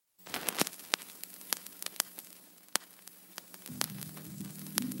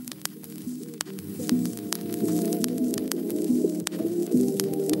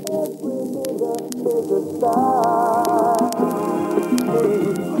star.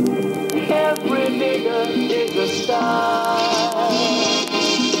 Every nigga is a star.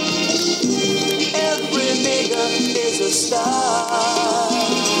 Every nigga is a star.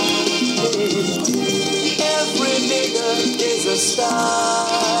 Every nigga is a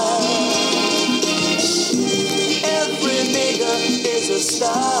star. Every nigga is a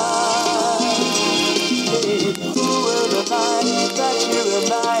star. Who will remind that you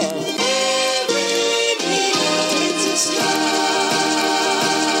remind? Every nigga is a star.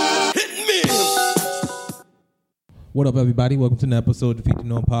 Hit me! What up, everybody? Welcome to an episode of Defeat the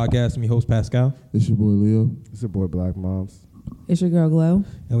Norm Podcast. I'm your host, Pascal. It's your boy, Leo. It's your boy, Black Moms. It's your girl, Glow.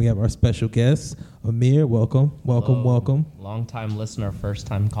 And we have our special guest, Amir. Welcome. Welcome. Long-time listener,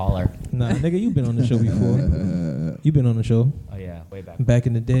 first-time caller. Nah, nigga, you've been on the show before. You've been on the show. Oh, yeah. Way back. Back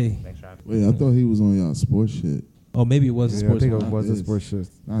in the day. Thanks for having me. Wait, I thought he was on y'all sports shit. Oh, maybe it was a sports I think one. it was a sports shit.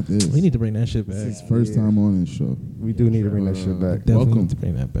 Not this. We need to bring that shit back. It's his first time on this show. We do need to bring that shit back. Definitely welcome. need to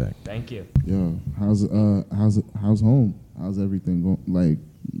bring that back. Thank you. Yo, how's home? How's everything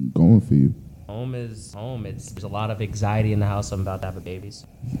going for you? Home is home. There's a lot of anxiety in the house. I'm about to have a baby.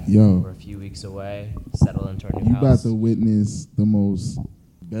 Yo, We're a few weeks away. Settle into a new you house. about to witness the most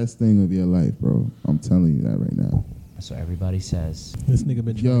best thing of your life, bro. I'm telling you that right now. That's what everybody says. This nigga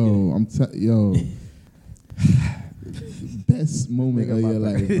been trying to get it. Best moment of your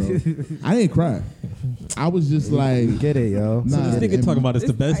life, bro. I didn't cry. I was just like, Get it, yo. So this nigga talking about it's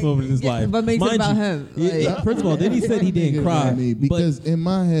the best moment of his life. What makes it about him? First of all, then he said he didn't cry. because in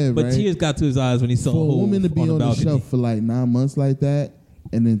my head, But right, tears got to his eyes when he saw for a Hov woman to be on the balcony. shelf for like 9 months like that,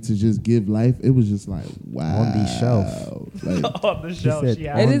 and then to just give life, it was just like, wow. On the shelf. Like, On the shelf, said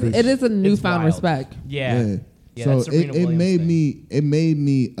yeah. It is a newfound wild. respect. Yeah. So that's Serena it made Williams thing.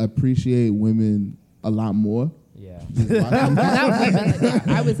 me appreciate women a lot more. Yeah. Not women,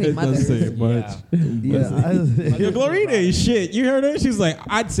 I would say It doesn't mothers. say it much. Yo, Glorita ain't shit. You heard her? She was like,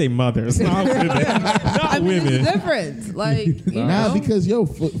 I'd say mothers, not women. Not I mean, women. it's different. Like, you Nah, know? because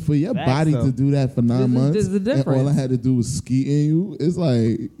for your Facts, body though. to do that for 9 There's months, a and all I difference. had to do was ski in you, it's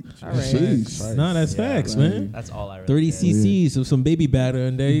like, All right. sheesh. No, that's facts, like- man. That's all I really 30 did. cc's of some baby batter,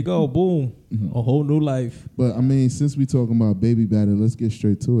 and there you go. Boom. A whole new life. But I mean, since we talking about baby batter, let's get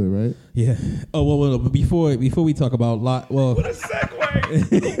straight to it, right? Yeah. Oh, well, but before we talk about what a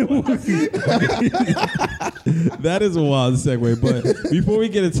segue. That is a wild segue. But before we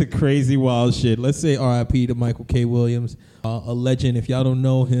get into crazy wild shit, let's say R.I.P. to Michael K. Williams, a legend. If y'all don't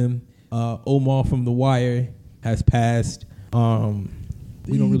know him, Omar from The Wire has passed. We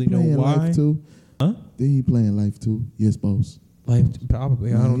don't really know why. Life too? Huh? Did he play in Life too? Yes, boss. Life,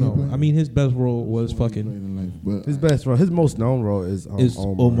 probably. I No, don't he know. played- I mean, his best role was He played fucking in Life, but His best role, his most known role is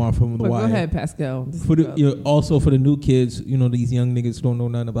Omar from The But Wire. go ahead, Pascal. For the, also for the new kids, these young niggas who don't know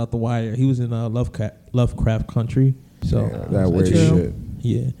nothing about The Wire. He was in Lovecraft Country. So that weird True. shit.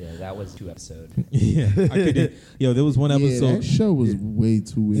 yeah, Yeah, that was 2 episodes. yeah. There was one yeah, episode. that show was way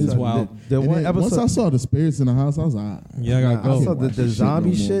too weird. It's wild. The And one then once I episode, saw the spirits in the house, I was like, Yeah, I gotta nah, go. I saw can't the watch this shit zombie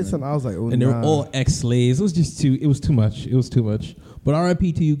no more, shits, man. and I was like, oh, And they're nah. all ex-slaves. It was just too. It was too much. It was too much. But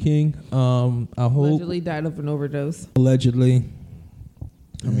R.I.P. to you, King. I hope Allegedly died of an overdose. allegedly.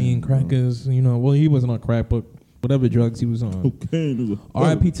 I mean, crack is well, he wasn't on crack, but whatever drugs he was on. Okay,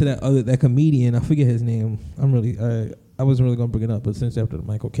 R.I.P. to that comedian. I forget his name. I wasn't really gonna bring it up, but since after the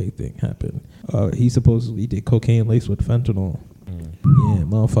Michael K. thing happened, he supposedly did cocaine laced with fentanyl. Yeah,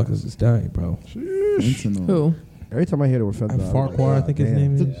 motherfuckers is dying, bro. fentanyl. Who? Every time I hear the word fentanyl, Farquhar, I think his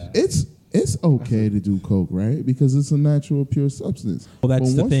name is. It's okay to do coke, right? Because it's a natural, pure substance. Well, that's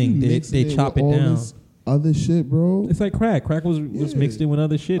But the once thing. you They mix chop with it all down. this other shit, bro. It's like crack. Crack was Yeah. mixed in with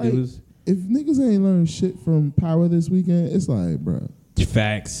other shit. Like, It was if niggas ain't learned shit from Power this weekend, it's like, bro.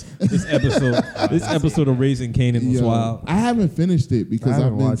 facts. This episode of Raising Kanan was Yo, wild. I haven't finished it because I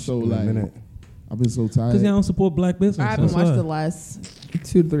haven't I've been watched so it in a like, minute. I've been so tired. Because y'all don't support black business. I haven't that's watched why. the last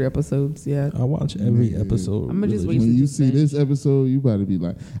 2 to 3 episodes yet. I watch every Yeah. episode. I'ma just wait. When you Just see binge. this episode, you better be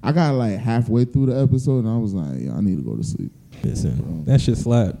like, I got like halfway through the episode and I was like, yeah, I need to go to sleep. Listen, that shit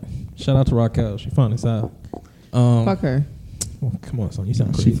slap. Shout out to R.Kelly. She fine as hell. Fuck her. Oh, come on, son. You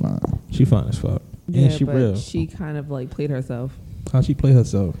sound She crazy. fine. She fine as fuck. Yeah, And she but real. she kind of like played herself. How she play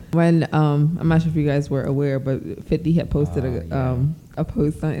herself? When I'm not sure if you guys were aware, but 50 had posted a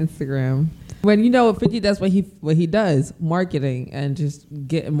post on Instagram. When 50 does what he does, marketing and just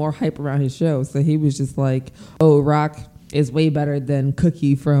getting more hype around his show. So he was just like, "Oh, Rock is way better than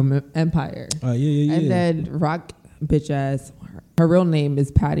Cookie from Empire." Yeah. And then Rock bitch ass. Her real name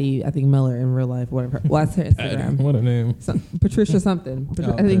is Patty, I think Miller in real life, whatever. Well, that's her Instagram. What a name. Patricia something.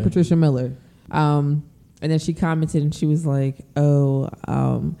 I think Patricia Miller. And then she commented and she was like,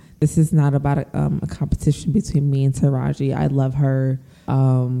 this is not about a competition between me and Taraji. I love her.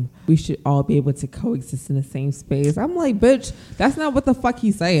 We should all be able to coexist in the same space. I'm like, bitch, that's not what the fuck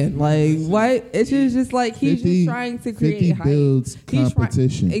he's saying. Like, what? It's just like he's just trying to create hype. Builds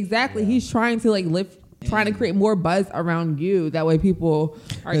competition. Exactly. He's trying to like trying to create more buzz around you. That way people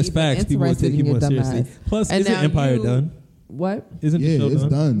are That's even facts. People will interested take in you your more dumbass. seriously. Plus, And isn't now Empire done? What? Isn't the show it's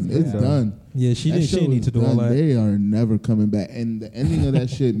done. It's done. Yeah, she That didn't. She show didn't need is to do all done. that. They are never coming back. And the ending of that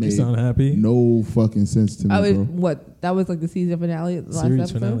shit You made sound happy? no fucking sense to me, Oh, bro. what? That was like the season finale, the last Series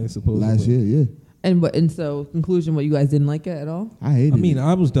episode. finale, supposedly. Last year, yeah. And so conclusion, what you guys didn't like it at all? I hated I mean, it.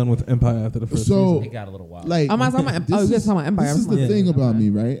 I was done with Empire after the first So, season. It got a little wild. like, I'm not talking about. Oh, you guys talking about Empire? This is the Yeah. thing about me,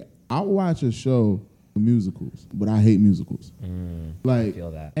 right? I watch a show with musicals, but I hate musicals. Like,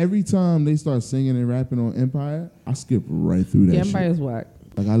 feel that. every time they start singing and rapping on Empire, I skip right through that Yeah, shit. Empire's whack.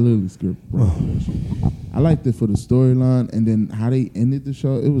 Like, I literally skipped right through that shit. I liked it for the storyline, and then how they ended the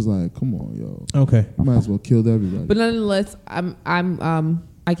show, it was like, come on, yo. Okay. You might as well killed everybody. But nonetheless,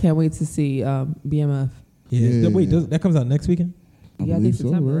 I can't wait to see BMF. Yeah. Yeah. Wait, that comes out next weekend? Yeah, I think believe so,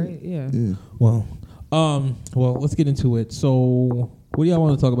 September, right? Yeah. Yeah. Well, let's get into it. So, what do y'all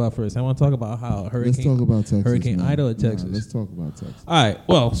want to talk about first? I want to talk about how Let's talk about Texas. Hurricane man. Ida or Nah, Texas? let's talk about Texas. All right.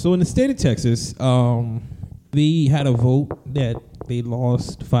 Well, so in the state of Texas, they had a vote that they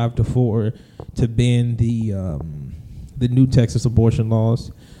lost 5-4 to ban the new Texas abortion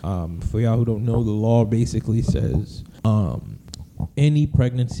laws. For y'all who don't know, the law basically says any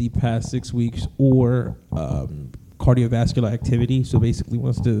pregnancy past 6 weeks or cardiovascular activity. So basically,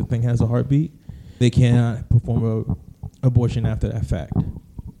 once the thing has a heartbeat, they cannot perform a abortion after that fact.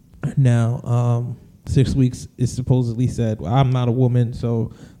 Now, 6 weeks is supposedly said, well, I'm not a woman,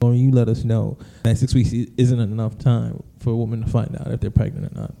 so you let us know that 6 weeks isn't enough time for a woman to find out if they're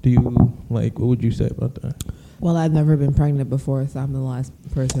pregnant or not. Do you, what would you say about that? Well, I've never been pregnant before, so I'm the last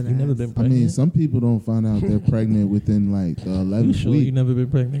person. You've never been I pregnant? mean, some people don't find out they're pregnant within like the 11th You sure week. you've never been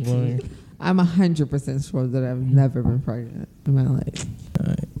pregnant, Lauren? I'm 100% sure that I've never been pregnant in my life. All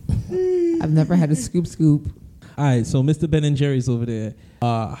right. I've never had a scoop. All right, so Mr. Ben and Jerry's over there.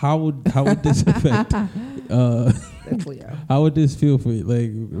 How would this affect? That's Leo. How would this feel for you? Like,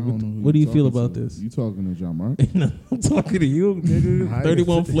 I don't know who what do you you're feel talking about to. this? You talking to John Mark? No, I'm talking to you, nigga.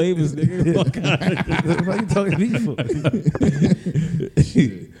 31 flavors, nigga. Fuck out. Why you talking to me for?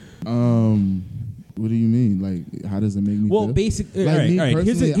 What do you mean? Like, how does it make me Well, feel? basically, Like, me all right.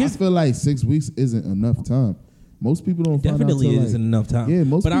 personally, Here's I feel like 6 weeks isn't enough time. Most people don't find out definitely till, isn't enough time. Yeah,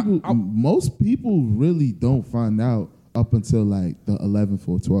 most But people. Most people really don't find out up until like the 11th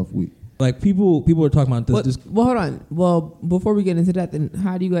or 12th week. Like people are talking about this. Well, hold on. Well, before we get into that, then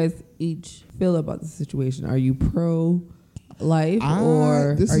how do you guys each feel about the situation? Are you pro-life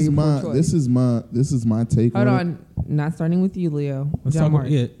or this are is you my pro-choice? this is my take Hold on it. on. Not starting with you, Leo. Let's John talk Mark.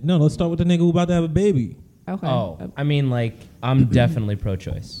 about, let's start with the nigga who about to have a baby. Okay. Oh, I mean, like, I'm definitely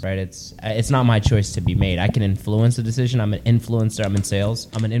pro-choice, right? It's not my choice to be made. I can influence the decision. I'm an influencer. I'm in sales.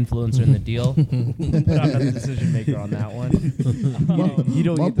 I'm an influencer in the deal. But I'm not the decision maker on that one. You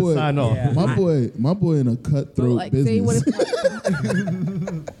don't My get to boy- sign off. Yeah. My boy in a cutthroat Like, say what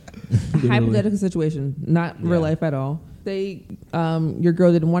business. if hypothetical situation, not real life at all. Say your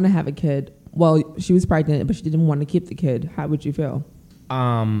girl didn't want to have a kid. Well, she was pregnant, but she didn't want to keep the kid. How would you feel?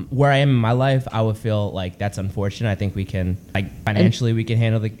 Where I am in my life, I would feel like that's unfortunate. I think we can, like, financially, we can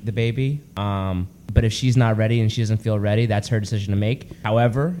handle the baby. But if she's not ready and she doesn't feel ready, that's her decision to make.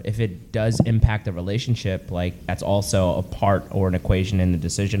 However, if it does impact the relationship, like, that's also a part or an equation in the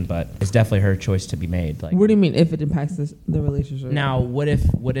decision. But it's definitely her choice to be made. Like, What do you mean if it impacts the relationship? now, what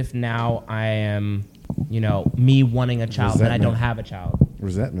if now I am, me wanting a child and I don't Resentment. have a child?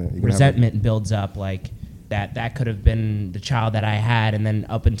 Resentment. You can have Resentment builds up, like that could have been the child that I had, and then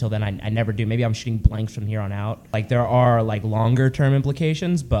up until then I never do. Maybe I'm shooting blanks from here on out. Like, there are like longer term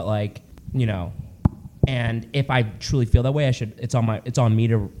implications, but like, and if I truly feel that way, it's on me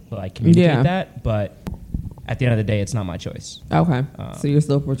to like communicate that. But at the end of the day, it's not my choice. Okay. So you're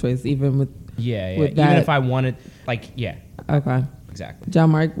still pro-choice, even with Yeah. With Even that- if I wanted, like, yeah, okay. exactly. John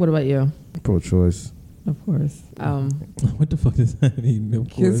Mark, what about you? pro-choice. Of course. What the fuck does that mean? Of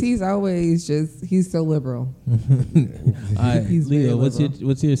Because course. he's always he's so liberal. All right, He's very Leo, what's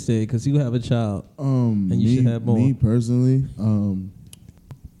liberal. your say? Because you have a child. And you me, should have more. Me personally,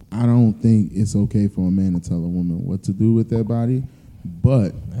 I don't think it's okay for a man to tell a woman what to do with their body.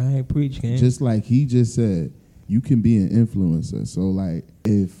 But I preach, gang. just like he just said, you can be an influencer. So like,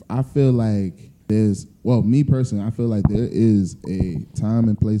 if I feel like me personally, I feel like there is a time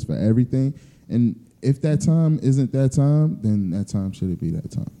and place for everything. And if that time isn't that time, then that time shouldn't be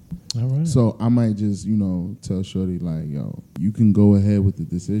that time. All right. So I might just, tell Shorty like, yo, you can go ahead with the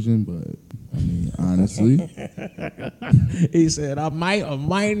decision, but I mean, honestly, He said, I might or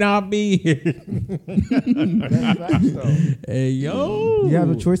might not be here. That's facts, though. Hey, yo. You have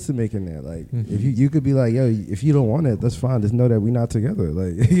a choice to make in there. Like, if you could be like, yo, if you don't want it, that's fine. Just know that we're not together.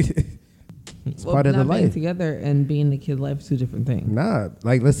 Like, it's part of the not being life. together and being the kid life is two different things. Nah,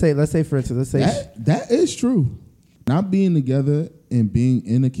 like let's say for instance, that is true. Not being together and being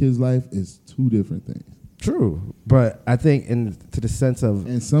in a kid's life is two different things. true, but I think to the sense of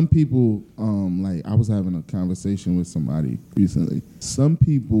And some people, like I was having a conversation with somebody recently. Some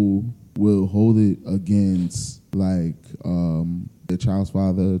people will hold it against like the child's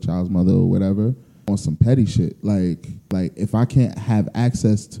father, child's mother, or whatever on some petty shit. Like if I can't have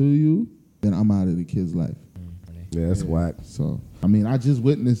access to you, then I'm out of the kid's life. yeah, that's whack. So I mean, I just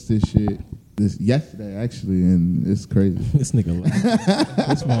witnessed this shit yesterday actually, and it's crazy. This nigga laughing.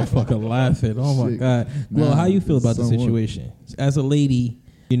 This motherfucker laughing. Oh, my Shit. God. Nah, Well, how you feel about the somewhat. situation? As a lady,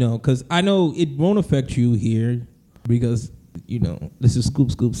 because I know it won't affect you here because, this is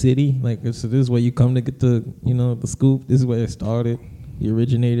Scoop City. Like, so this is where you come to get the, the scoop. This is where it started. The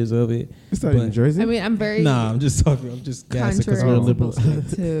originators of it. You started in But- Jersey? I mean, I'm very Nah, I'm just talking. I'm just gassing because contrary we're a liberal state.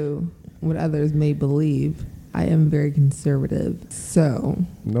 to what others may believe. I am very conservative, so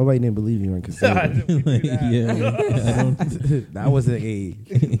Nobody didn't believe you on conservative. Yeah, I don't. That was a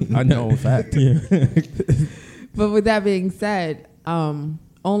unknown fact. But with that being said,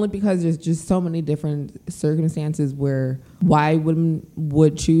 only because there's just so many different circumstances why women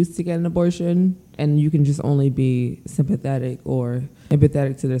would choose to get an abortion, and you can just only be sympathetic or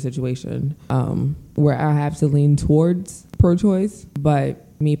empathetic to their situation. Where I have to lean towards pro-choice, but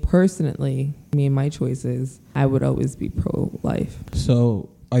me personally, me and my choices, I would always be pro-life. So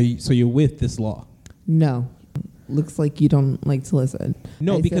you're with this law? No. Looks like you don't like to listen.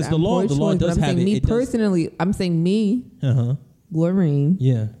 No, I because said the I'm law pro-choice, does but I'm have saying it. Me It does- personally, I'm saying me, Glorine,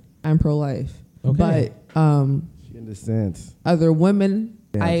 Yeah. I'm pro-life. Okay. But She understands. other women,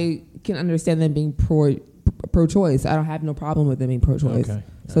 Yeah. I can understand them being pro-choice. I don't have no problem with them being pro-choice. Okay.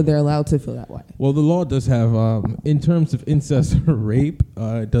 So they're allowed to feel that way. Well, the law does have, in terms of incest or rape,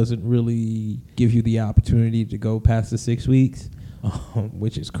 it doesn't really give you the opportunity to go past the 6 weeks,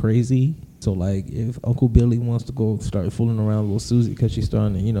 which is crazy. So, like, if Uncle Billy wants to go start fooling around with little Susie because she's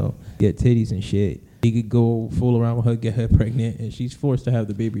starting to, get titties and shit, he could go fool around with her, get her pregnant, and she's forced to have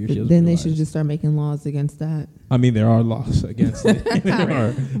the baby. Or she doesn't Then they realize. should just start making laws against that. I mean, there are laws against it.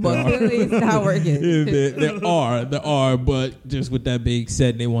 But clearly it's not working. There are, but just with that being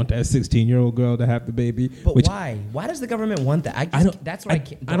said, they want that 16-year-old girl to have the baby. But which why? Why does the government want that? I don't. That's what I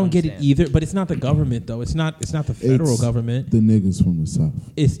can't. I don't get it understand. either. But it's not the government though. It's not the federal It's government. The niggas from the South.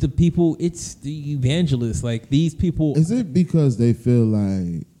 It's the people. It's the evangelists. Like these people. Is it because they feel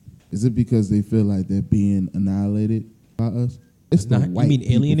like? Is it because they feel like they're being annihilated by us? It's the Not- you white. mean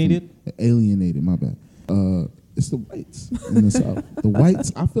people alienated? Alienated. My bad. It's the whites in the South. The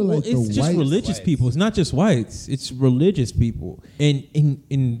whites. I feel Well, like it's the just whites. religious people. It's not just whites. It's religious people,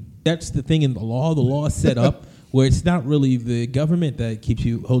 and that's the thing in the law. The law is set up where it's not really the government that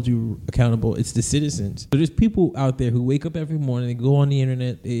holds you accountable. It's the citizens. So there's people out there who wake up every morning, they go on the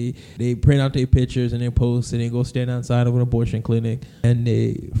internet, they print out their pictures and they post, and they go stand outside of an abortion clinic, and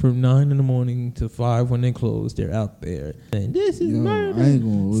they from 9 in the morning to 5 when they close, they're out there saying this is Yo, murder. I ain't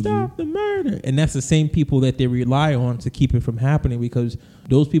gonna hold Stop the murder. And that's the same people that they rely on to keep it from happening, because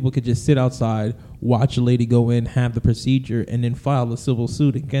those people could just sit outside, watch a lady go in, have the procedure, and then file a civil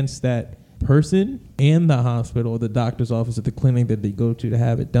suit against that person and the hospital or the doctor's office at the clinic that they go to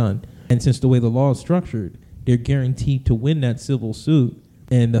have it done. And since the way the law is structured, they're guaranteed to win that civil suit,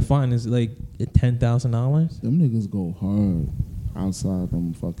 and the fine is like $10,000. Them niggas go hard outside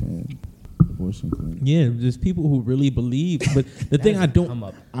them fucking abortion clinics. Yeah, there's people who really believe, but the thing I don't. Come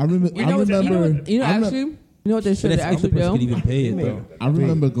up. I remember. You know what they But should that's the other actually person could do? even pay it though. I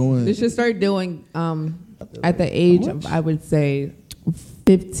remember going. They should start doing at the age of, I would say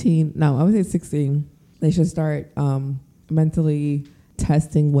 15. No, I would say 16. They should start mentally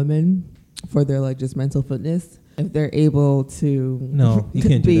testing women for their like just mental fitness, if they're able to No, you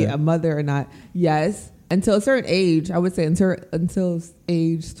can't do be that. a mother or not. Yes, until a certain age. I would say until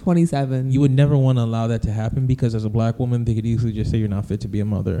age 27. You would never want to allow that to happen, because as a black woman, they could easily just say you're not fit to be a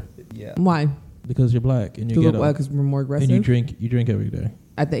mother Yeah. Why? because you're black and To you look get like because we're more aggressive and you drink every day.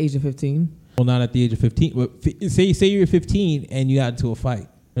 at the age of 15. Well, not at the age of 15. But say you're 15 and you got into a fight.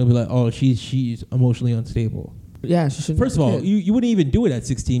 They'll be like, oh, she's emotionally unstable. Yeah, she shouldn't. First of have a all, kid. you wouldn't even do it at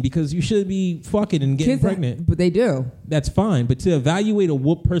 16, because you should be fucking and getting Kids, pregnant. but they do. That's fine. But to evaluate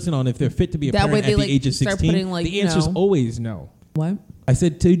a person on if they're fit to be a That way parent they, at the like, age of start 16, putting, like, the you answer's know- always no. What? I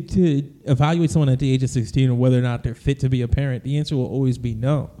said to evaluate someone at the age of 16 or whether or not they're fit to be a parent, the answer will always be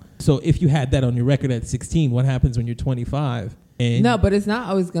no. So if you had that on your record at 16, what happens when you're 25? And No, but it's not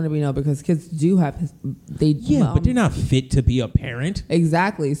always going to be no because kids do have but they're not fit to be a parent.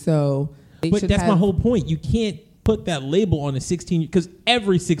 Exactly. So But that's my whole point. You can't put that label on a 16 because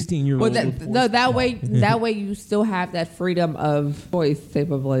every 16-year-old. That way you still have that freedom of choice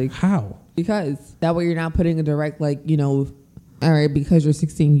type of like. How? Because that way you're not putting a direct like, all right, because you're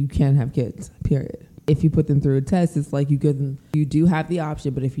 16 you can't have kids. Period. If you put them through a test, it's like you do have the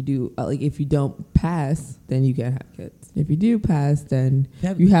option, but if you do if you don't pass, then you can't have kids. If you do pass, then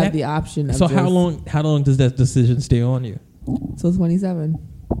you have the option of. So how long does that decision stay on you? Till 27.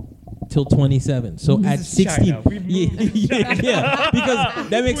 Till 27. So at 16, yeah, because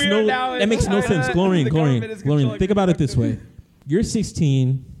that makes no sense. Glorian, think about it this way: you're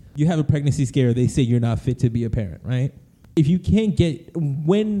 16, you have a pregnancy scare. They say you're not fit to be a parent, right? If you can't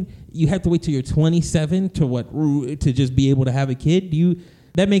when you have to wait till you're 27 to just be able to have a kid,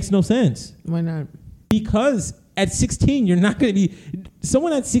 that makes no sense. Why not? Because at 16, you're not going to be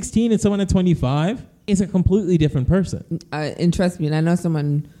someone at 16 and someone at 25 is a completely different person. And trust me, and I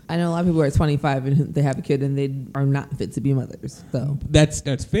know a lot of people are at 25 and they have a kid and they are not fit to be mothers. So that's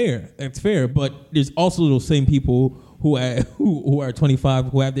fair. That's fair. But there's also those same people who are 25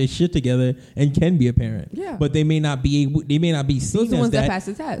 who have their shit together and can be a parent. Yeah. But they may not be seen those are the ones that pass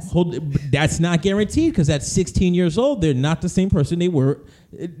the test. That's not guaranteed because at 16 years old, they're not the same person they were.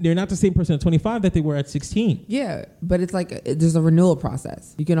 They're not the same person at 25 that they were at 16. Yeah, but it's like there's a renewal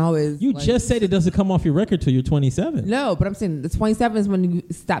process. You can always. You just said it doesn't come off your record till you're 27. No, but I'm saying the 27 is when you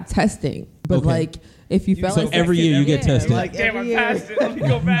stop testing. But if you fell, so every year you get tested. Like, damn, I passed it. Let me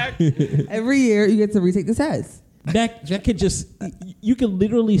go back. Every year you get to retake the test. That could you could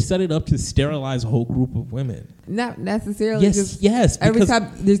literally set it up to sterilize a whole group of women. Not necessarily. Yes. Every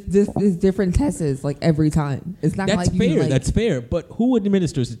time there's different tests. Like every time, it's not that's like fair. That's fair. But who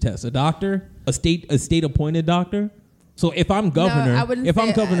administers the test? A doctor? A state appointed doctor? So if I'm governor, I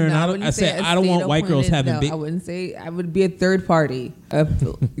don't want white girls having big. I wouldn't say. I would be a third party.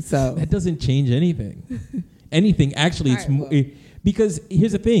 So that doesn't change anything. Anything actually. Because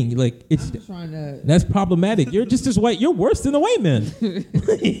here's the thing, like that's problematic. You're just as white. You're worse than the white men.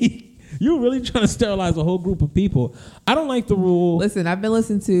 You're really trying to sterilize a whole group of people. I don't like the rule. Listen, I've been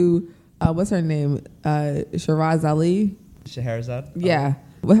listening to what's her name, Shiraz Ali. Scheherazade. Yeah.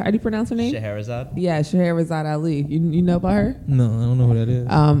 How do you pronounce her name? Scheherazade. Yeah, Scheherazade Ali. You know about her? No, I don't know who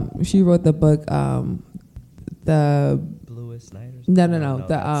that is. She wrote the book, the Bluest Night.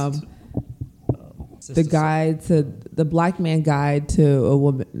 No. The guide to the black man guide to a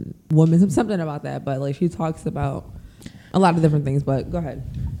woman, something about that. But like she talks about a lot of different things. But go ahead.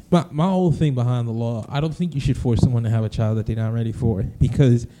 My whole thing behind the law, I don't think you should force someone to have a child that they're not ready for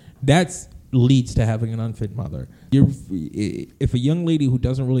because that leads to having an unfit mother. If a young lady who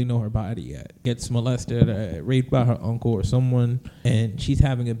doesn't really know her body yet gets molested, raped by her uncle or someone, and she's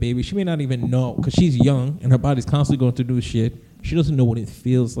having a baby, she may not even know because she's young and her body's constantly going through new shit. She doesn't know what it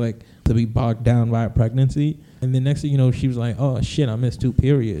feels like to be bogged down by a pregnancy. And the next thing you know, she was like, oh, shit, I missed 2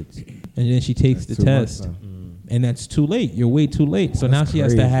 periods. And then she takes the test. And that's too late. You're way too late. So now she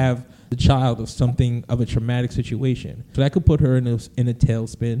has to have the child of a traumatic situation. So that could put her in a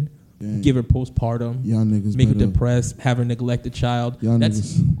tailspin, give her postpartum, make her depressed, have her neglect the child.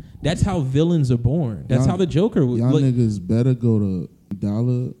 That's how villains are born. That's how the Joker was. Y'all niggas better go to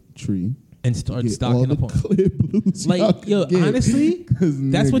Dollar Tree and start stocking up on honestly,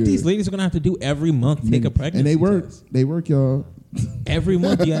 that's what these ladies are gonna have to do every month. Take a pregnancy and test. They work, y'all. Every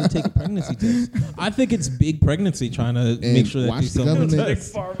month you gotta take a pregnancy test. I think it's big pregnancy trying to make sure that these Big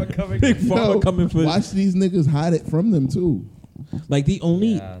Pharma coming for. Watch these niggas hide it from them too. Like the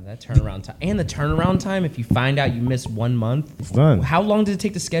only that turnaround time and the turnaround time. If you find out you missed 1 month, it's done. How long did it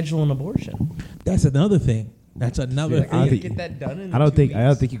take to schedule an abortion? That's another thing. That's another thing. Get that done. I don't think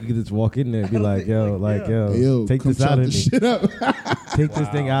you could just walk in there and be like, yo, take this out of me. Take this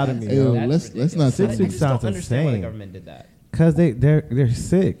thing out of me. Yo, let's not. 6 weeks sounds insane. Why the government did that. Because they're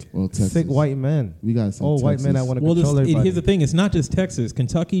sick. Well, Texas. Sick white men. We got some white men that want to control everybody. Here's the thing: it's not just Texas.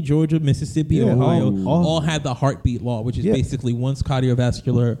 Kentucky, Georgia, Mississippi, Ohio all had the heartbeat law, which is basically once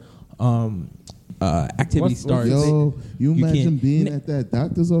cardiovascular activity starts. Yo, you imagine being at that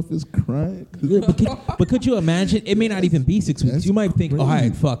doctor's office crying? But could you imagine? It may not even be 6 weeks. You might think, all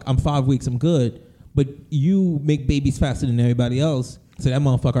right, fuck, I'm 5 weeks, I'm good. But you make babies faster than everybody else, so that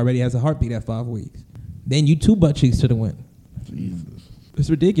motherfucker already has a heartbeat at 5 weeks. Then you 2 butt cheeks to the wind. Jesus.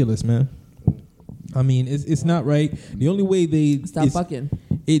 It's ridiculous, man. I mean, it's not right. The only way they stop fucking.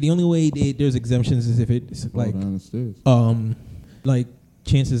 The only way there's exemptions is if it's like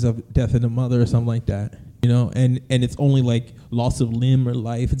chances of death in the mother or something like that. You know, and it's only like loss of limb or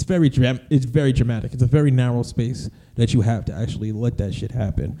life. It's very dramatic. It's a very narrow space that you have to actually let that shit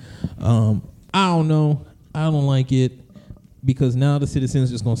happen. I don't know. I don't like it because now the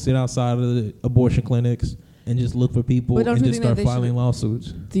citizens just gonna sit outside of the abortion clinics and just look for people and just start filing lawsuits.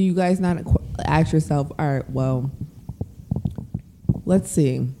 Do you guys not ask yourself, all right, well, let's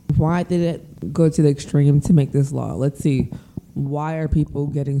see, why did it go to the extreme to make this law? Let's see, why are people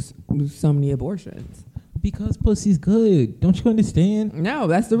getting so many abortions? Because pussy's good. Don't you understand? No,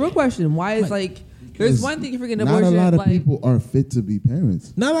 that's the real question. Why is there's one thing for getting abortion. Not a lot of people are fit to be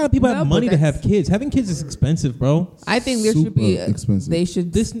parents. Not a lot of people have money to have kids. Having kids is expensive, bro. I think there should be expensive. They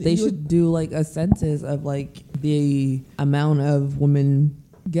should do like a census of like the amount of women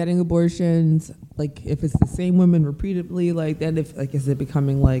getting abortions. Like if it's the same women repeatedly, like then if like is it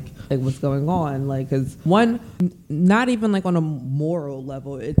becoming like what's going on? Like because one, not even like on a moral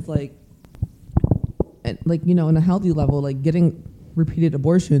level, it's like on a healthy level, like getting repeated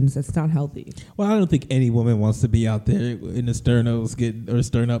abortions, that's not healthy. Well, I don't think any woman wants to be out there in the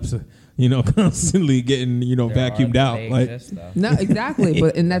sternups constantly getting, vacuumed out. Like, no, exactly.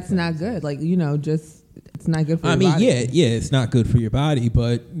 But that's not good. Like, it's not good for your body. Yeah, it's not good for your body,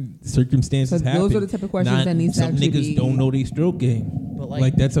 but circumstances happen. Those are the type of questions that needs to actually be. Some niggas don't know they stroke game. But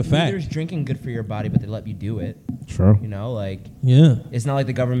like that's a fact. There's drinking good for your body, but they let you do it. True. Yeah. It's not like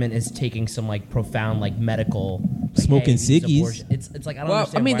the government is taking some like profound like medical smoking ciggies. It's like I don't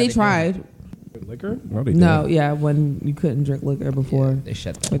understand. I mean, they tried. Liquor? No, yeah, when you couldn't drink liquor before. Yeah, they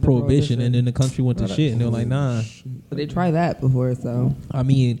shut that. Prohibition, and then the country went to shit, and they're like, nah. But they tried that before, so. I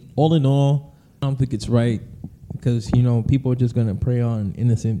mean, all in all, I don't think it's right because, people are just going to prey on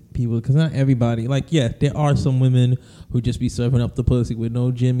innocent people because not everybody, there are some women who just be serving up the pussy with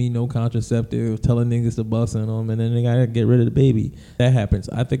no Jimmy, no contraceptive, telling niggas to bust on them, and then they got to get rid of the baby. That happens.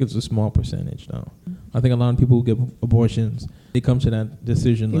 I think it's a small percentage, though. I think a lot of people who get abortions, they come to that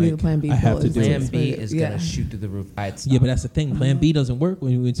decision Plan B I have to do it. Plan B is going to shoot through the roof by itself. Yeah, but that's the thing. Plan B doesn't work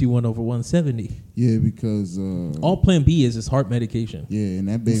when you 1/170. Yeah, because all Plan B is heart medication. Yeah, and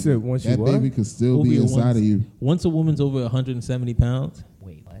that baby, baby baby could still be inside of you. Once a woman's over 170 pounds,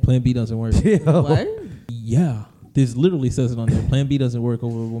 wait, what? Plan B doesn't work. What? Yeah. This literally says it on there. Plan B doesn't work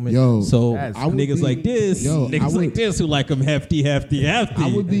over a woman. So niggas like this, like this who like them hefty.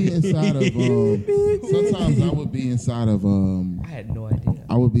 I would be inside of. Sometimes I would be inside of. I had no idea.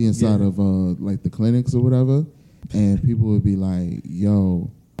 I would be inside of like the clinics or whatever, and people would be like, "Yo,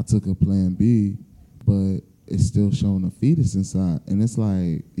 I took a Plan B, but it's still showing a fetus inside," and it's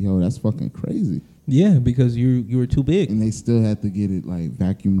like, "Yo, that's fucking crazy." Yeah, because you were too big, and they still had to get it like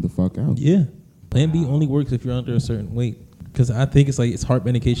vacuumed the fuck out. Yeah. Plan B only works if you're under a certain weight. Because I think it's hard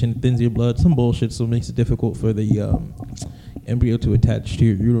medication, thins your blood, some bullshit, so it makes it difficult for the embryo to attach to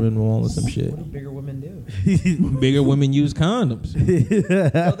your uterine wall or some shit. What do bigger women do? Bigger women use condoms.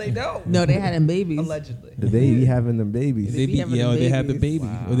 No, they don't. No, they had them babies. Allegedly. They be having them babies. They have the baby.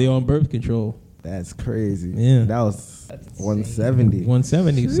 Wow. Or they on birth control. That's crazy. Yeah. That was 170.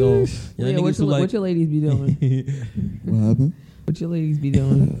 170. So, yeah, what your ladies be doing? What happened? What your ladies be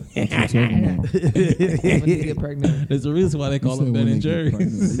doing? What you talking about? When they get pregnant. There's a reason why they call them Ben and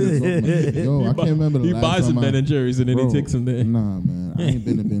Jerry's. Yo, I can't remember the he last buys time some Ben and Jerry's and then he takes them there. Nah, man. I ain't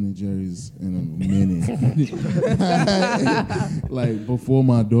been to Ben and Jerry's in a minute. Like before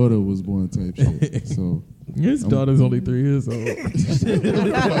my daughter was born type shit. So his daughter's only 3 years old.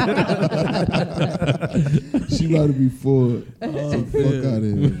 She about to be 4. So fuck out of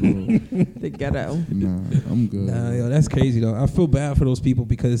here, bro. The ghetto. Nah, I'm good. Nah, yo, that's crazy though. I feel bad for those people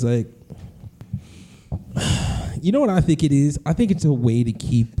because you know what I think it is? I think it's a way to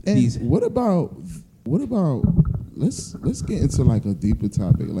keep and these. What about? Let's get into like a deeper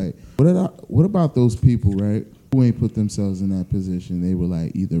topic. Like, what about those people, right? Who ain't put themselves in that position? They were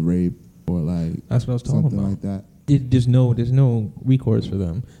like either raped or like That's what I was talking something about. like that. There's no recourse for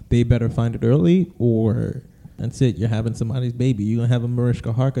them. They better find it early or that's it. You're having somebody's baby. You're gonna have a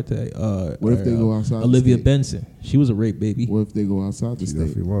Mariska Hargitay. What if they go outside? Olivia the state? Benson. She was a rape baby. What if they go outside the state?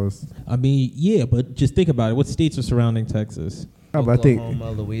 Definitely was. I mean, yeah, but just think about it. What states are surrounding Texas?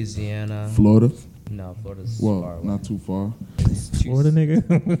 Oklahoma, Louisiana. Florida. No, Florida's Well, far away. not too far. Florida,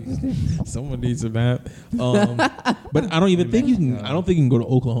 nigga. Someone needs a map. But I don't even think you can. I don't think you can go to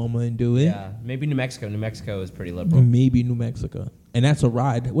Oklahoma and do it. Yeah, maybe New Mexico. New Mexico is pretty liberal. Maybe New Mexico, and that's a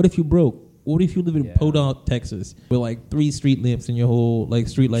ride. What if you broke? What if you live in Podunk, Texas, with like 3 street lamps in your whole, like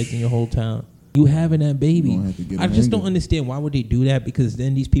street lights in your whole town? You having that baby? I just don't understand why would they do that, because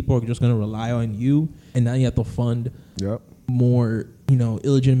then these people are just going to rely on you, and now you have to fund more,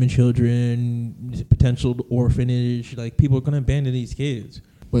 illegitimate children, potential orphanage. Like, people are gonna abandon these kids.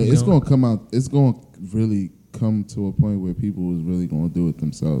 But it's gonna come out. It's gonna really come to a point where people is really gonna do it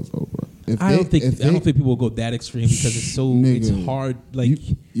themselves, Oprah. I don't think people will go that extreme because it's so it's hard. Like,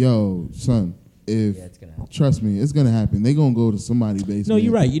 son, it's gonna happen. Trust me, it's gonna happen. They're gonna go to somebody's basement. no,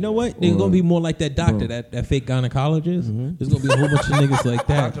 you're right. You know what? They're gonna be more like that doctor, that fake gynecologist. Mm-hmm. There's gonna be a whole bunch of niggas like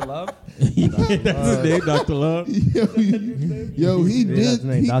that. Dr. Love? Yeah, that's his name, Dr. Love. Yo, he did.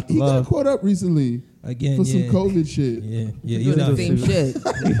 He got caught up recently Again, for some COVID shit. Yeah, Doing the same shit.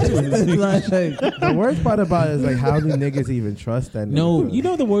 The worst part about it is like, how do niggas even trust that? No, nigga? you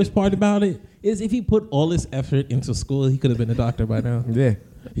know the worst part about it is if he put all this effort into school, he could have been a doctor by now. Yeah.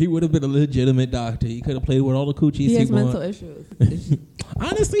 He would have been a legitimate doctor. He could have played with all the coochies He has want. mental issues.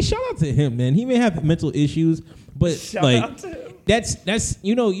 Honestly, shout out to him, man. He may have mental issues, but Shout out to him. that's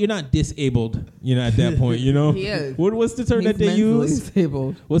you're not disabled, at that point, He is. What's the term He's that they mentally use?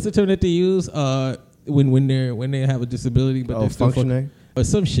 disabled. What's the term that they use? When they have a disability, but they're still functioning, or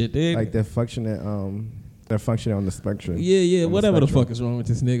some shit. like they're functioning. They're functioning on the spectrum. Yeah, On whatever the spectrum. fuck is wrong with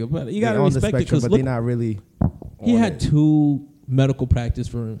this nigga. But you They're gotta on the respect it spectrum, because but they're not really. he on had it. 2 medical practice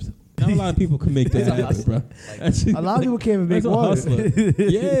firms. Not a lot of people can make that happen, bro. A lot of people can't even make That's a one. hustler.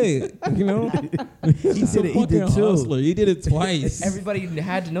 Yeah, He's did it. He did two. hustler. He did it twice. Everybody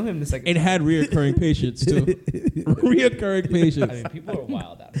had to know him the second It time. had reoccurring patients too. Reoccurring I patients. mean, people are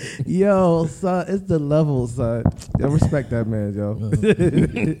wild out here. Yo, son, it's the level, son. Yo, respect that man, yo.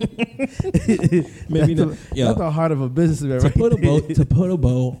 Maybe not. That's the heart of a businessman, To right? put a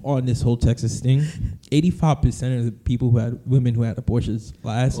bow on this whole Texas thing, 85% of the people women who had abortions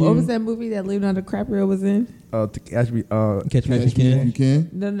last year. What was that movie that Leonardo DiCaprio was in? Catch Me If You Catch me if Can? you can.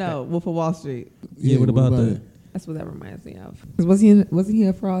 No, Wolf of Wall Street. Yeah, what about that? it? That's what that reminds me of. 'Cause wasn't he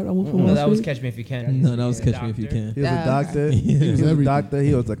a fraud on Wolf of Wall No, that was Street? Catch Me If You Can. No, that was Catch Me If You Can. He was a Yeah. doctor. Yeah. He was a Everything. doctor.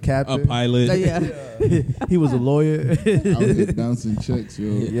 He was a A captain. pilot. Oh, yeah. He was a lawyer. I was just bouncing checks, yo.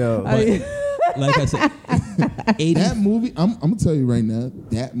 Yo, Like I said, 80. That movie, I'm gonna tell you right now,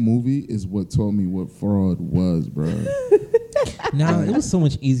 that movie is what taught me what fraud was, bro. Nah, it was so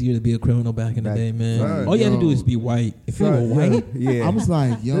much easier to be a criminal back in the Back- day, man. Right, All you had to do yo. is be white. If you were Son, white, yeah. I was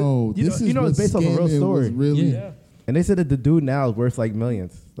like, yo, You this know- is you know what it's based off a real scamming story. was really. Yeah. And they said that the dude now is worth like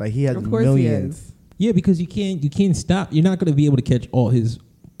millions. Like he has Of course he millions. is. yeah, because you can't stop. You're not gonna be able to catch all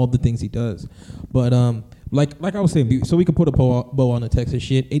the things he does. But like I was saying, so we could put a bow on the Texas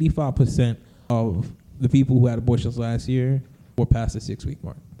shit. 85% of the people who had abortions last year were past the 6-week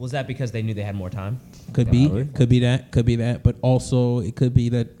mark. Was that because they knew they had more time? Could be that, but also it could be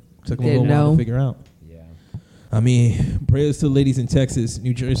that it took them a Didn't little while know. to figure out. Yeah. I mean, prayers to the ladies in Texas.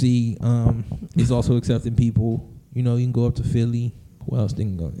 New Jersey is also accepting people. You can go up to Philly. Who else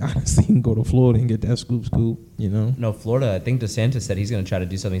can go? Honestly, you can go to Florida and get that scoop. No, Florida. I think DeSantis said he's going to try to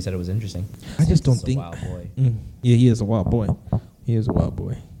do something. He said it was interesting. I just don't He's a think. wild boy. Yeah, he is a wild boy.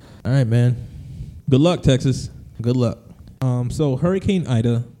 All right, man. Good luck, Texas. Good luck. So Hurricane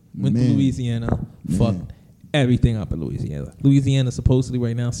Ida went to Man. Louisiana, Man. fucked everything up in Louisiana. Louisiana supposedly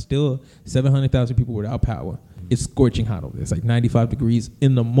right now still 700,000 people without power. It's scorching hot over there. It's like 95 degrees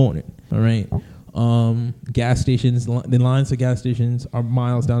in the morning. All right. Gas stations, the lines for gas stations are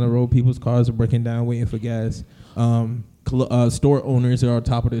miles down the road. People's cars are breaking down waiting for gas. Store owners are on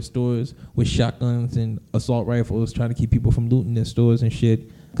top of their stores with shotguns and assault rifles trying to keep people from looting their stores and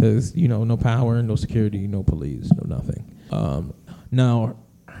shit because, no power, no security, no police, no nothing. Now,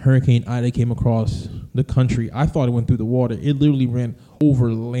 Hurricane Ida came across the country. I thought it went through the water. It literally ran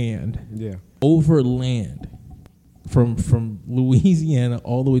over land. Yeah. Over land. From Louisiana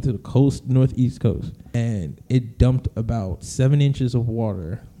all the way to the coast, northeast coast. And it dumped about 7 inches of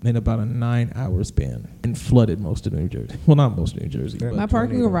water in about a 9-hour span and flooded most of New Jersey. Well, not most of New Jersey, Yeah. but My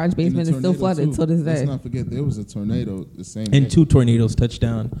parking tornado. garage basement is still flooded till this Let's day. not forget there was a tornado the same and day. 2 tornadoes touched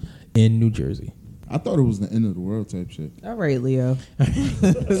down in New Jersey. I thought it was the end of the world type shit. All right, Leo. Man,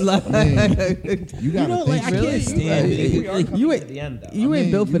 you gotta think. I can't stand it. We are Like, coming you to ain't- the end, though. You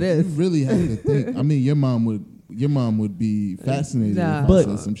ain't built for this. You really have to think. I mean, your mom would be fascinated Nah. if I But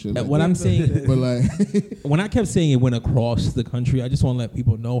said some shit like what that. I'm saying, But like, when I kept saying it went across the country, I just want to let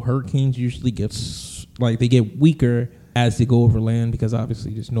people know hurricanes usually they get weaker as they go over land because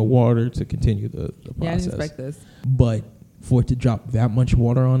obviously there's no water to continue the Yeah, I process. didn't expect this. But for it to drop that much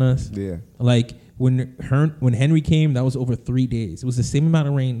water on us, Yeah. like when Henry came, that was over 3 days. It was the same amount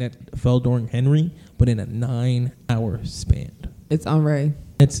of rain that fell during Henry, but in a 9-hour span. It's on Ray.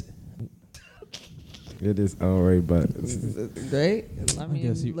 It's It is alright, but Right? I mean,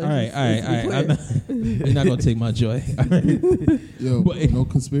 Guess you, all let's right. just be clear. You're not gonna take my joy. All right. Yo, But- no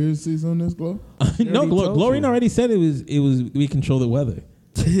conspiracies on this, Glow? No, told Glorian you. already said it was we control the weather.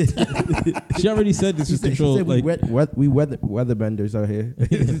 She already said this is controlled. we Like weather benders out here.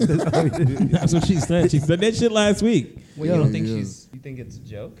 that's what she said. She said that shit last week. Well, Yo, you don't think yeah. you think it's a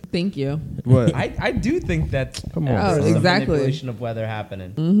joke? Thank you. What? I do think that's Come on, Oh, bro. exactly. manipulation of weather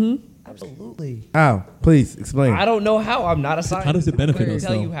happening. Mm-hmm. Absolutely. How? Please explain. I don't know how. I'm not a scientist. How does it benefit I couldn't us,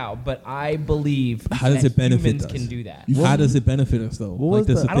 tell though? you how, but I believe How does that it benefit humans us? can do that. How does it benefit us though? What was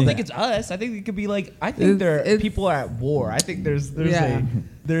that's the- the I don't thing. think it's us. I think it could be like I think It's- people are at war. I think there's Yeah.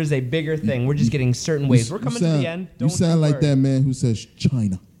 there's a bigger thing. We're just getting certain ways. We're coming to the end. You sound like that man who says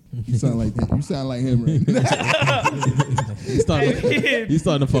China. You sound like that. You sound like him right now. He's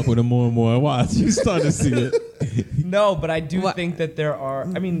starting to fuck with him more and more. Watch, you starting to see it. No, but I do What? think that there are.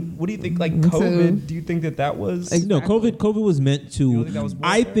 I mean, what do you think? Like So- COVID? Do you think that was? Ex- No, Exactly. COVID was meant You to. don't think that was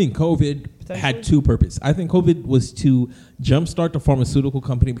I warfare? think COVID had two purposes. I think COVID was to jumpstart the pharmaceutical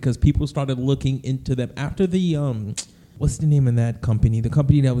company because people started looking into them after the what's the name of that company? The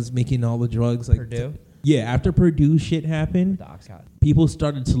company that was making all the drugs, like Purdue? Yeah, after Purdue shit happened, The Oxcott. people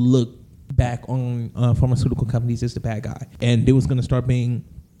started to look back on pharmaceutical companies as the bad guy, and there was going to start being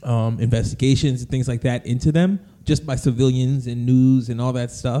investigations and things like that into them just by civilians and news and all that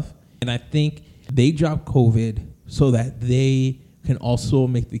stuff. And I think they dropped COVID so that they can also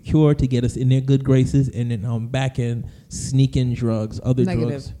make the cure to get us in their good graces, and then back end sneak in drugs,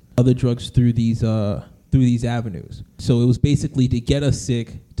 other drugs through these avenues. So it was basically to get us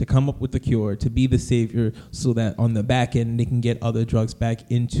sick, to come up with the cure, to be the savior, so that on the back end they can get other drugs back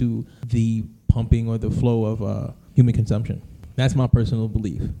into the pumping or the flow of human consumption. That's my personal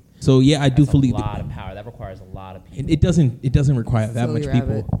belief. So yeah, I do That's believe a lot of power. That requires a lot of people. it doesn't require that Silly much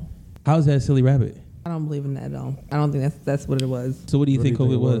rabbit. people. How's that a silly rabbit? I don't believe in that at all. I don't think that's what it was. So what do you What do think you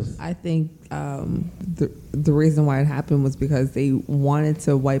think COVID it was? was? I think the reason why it happened was because they wanted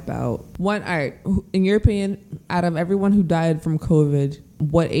to wipe out one. All right, in your opinion, out of everyone who died from COVID,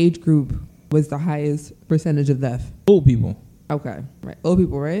 what age group was the highest percentage of death? Old people. Okay, right, old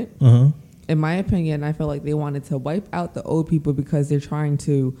people, right? Uh-huh. In my opinion, I feel like they wanted to wipe out the old people because they're trying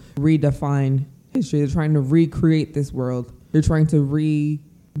to redefine history. They're trying to recreate this world. They're trying to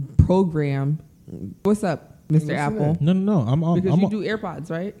reprogram. What's up, Mr. listening. Apple? No. I'm Because you do AirPods,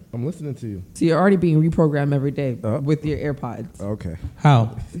 right? I'm listening to you. So you're already being reprogrammed every day Oh. with your AirPods. Okay.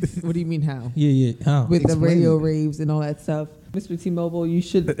 how? What do you mean how? Yeah. How? With the Explain radio it. raves and all that stuff. Mr. T-Mobile, you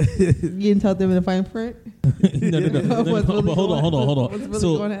didn't tell them in the fine print? no. What's really But hold on. What's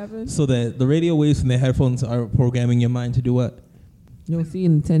really going to happen? So that the radio waves from the headphones are programming your mind to do what? You'll see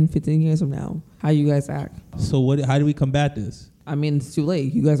in 10, 15 years from now how you guys act. So what? How do we combat this? I mean, it's too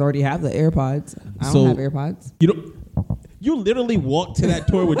late. You guys already have the AirPods. I don't So- have AirPods. You literally walked to that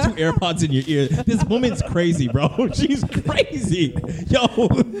tour with two AirPods in your ear. This woman's crazy, bro. She's crazy.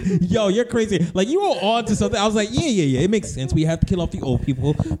 Yo, you're crazy. Like, you were on to something. I was like, yeah. It makes sense. We have to kill off the old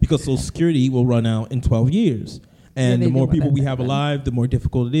people because Social Security will run out in 12 years. And Yeah, the they more do people want we that have to happen. alive, the more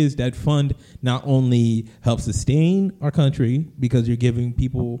difficult it is. That fund not only helps sustain our country because you're giving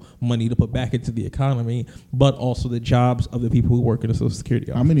people money to put back into the economy, but also the jobs of the people who work in the Social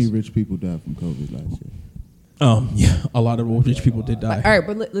Security office. How many rich people died from COVID last year? Yeah, a lot of rich people did die. All right,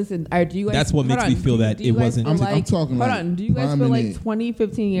 but listen. All right, do you guys? That's what hold makes me on, feel do- that do you it guys wasn't- feel I'm talking Hold like on. Do you guys feel like prominent 20,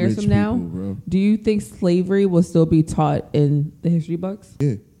 15 years rich from now? people, bro. Do you think slavery will still be taught in the history books?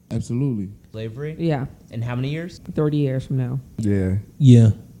 Yeah, absolutely. Slavery. Yeah, In how many years? 30 years from now. Yeah.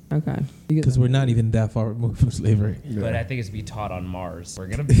 Yeah, Okay. because we're not even that far removed from slavery. But I think it's be taught on Mars. We're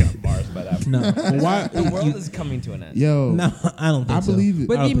gonna be on Mars by that point. No, why? The world is coming to an end. Yo, No, I don't think I so. believe it.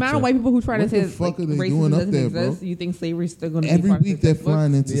 But I don't the think amount so. of white people who try to What say the fuck like, are they racism doing up doesn't there, exist, bro? you think slavery's still going to be Every part of week the they're textbooks?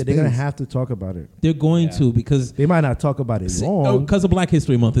 flying into Yeah, space. they're gonna have to talk about it. They're going Yeah. to because They might not talk about it long. because of Black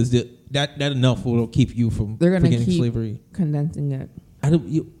History Month is that enough will keep you from They're going to forgetting keep slavery. condensing it.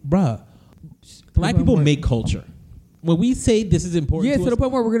 Bruh, Black people make culture. When we say this is important, Yeah, to to the us,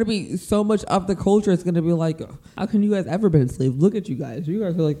 point where we're going to be so much of the culture, it's going to be like, how can you guys ever been enslaved? Look at you guys. You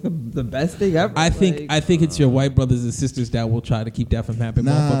guys are like the best thing ever. I think Like, it's your white brothers and sisters that will try to keep that from happening.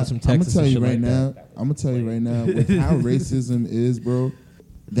 Nah, Motherfuckers from I'm gonna Texas tell and you shit right like now. that. I'm gonna tell you right now with how racism is, bro.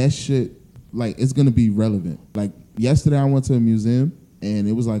 That shit, like, it's gonna be relevant. Like yesterday, I went to a museum and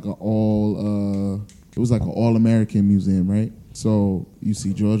it was like an all American museum, right? So you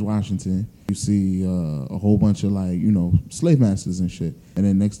see George Washington, you see a whole bunch of like slave masters and shit, and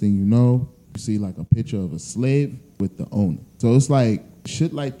then next thing you know, you see like a picture of a slave with the owner. So it's like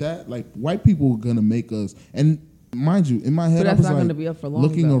shit like that. Like white people are gonna make us, and mind you, in my head, So that's I was not like gonna be up for long,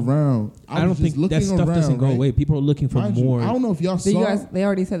 looking though. around. I don't think that stuff doesn't go away. People are looking for Mind you, more. I don't know if y'all So saw. you guys, they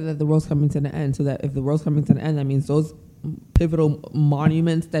already said that the world's coming to the end. So that if the world's coming to the end, that means those pivotal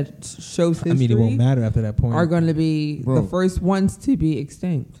monuments that shows history I mean, it won't matter after that point. are going to be Bro. the first ones to be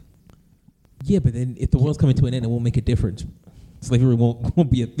extinct. Yeah, but then if the world's coming to an end, it won't make a difference. Slavery won't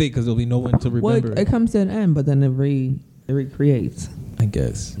be a thing because there'll be no one to Well, remember. it comes to an end, but then it recreates. I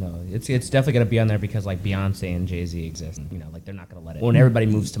guess. No, it's definitely gonna be on there because like Beyonce and Jay-Z exist. You know, like they're not gonna let it. When everybody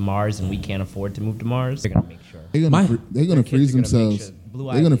moves to Mars and we can't afford to move to Mars, they're gonna make sure. They're My- gonna, they're gonna Their kids freeze are gonna make themselves. sure.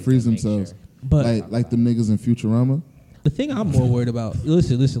 Blue They're gonna Ivy's freeze gonna make themselves. sure. But Like them niggas in Futurama. the thing I'm more worried about,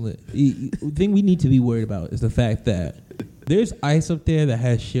 listen. The thing we need to be worried about is the fact that there's ice up there that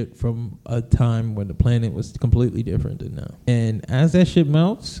has shit from a time when the planet was completely different than now. And as that shit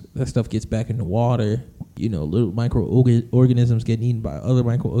melts, that stuff gets back in the water. You know, little microorganisms get eaten by other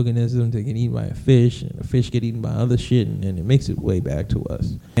microorganisms. They get eaten by a fish, and the fish get eaten by other shit, and then it makes its way back to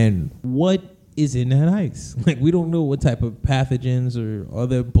us. And what is in that ice? Like, we don't know what type of pathogens or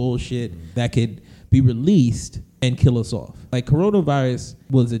other bullshit that could be released and kill us off. Like, coronavirus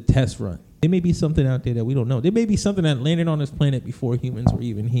was a test run. There may be something out there that we don't know. There may be something that landed on this planet before humans were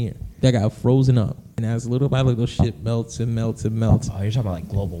even here that got frozen up. And as little by little shit melts and melts and melts. Oh, you're talking about like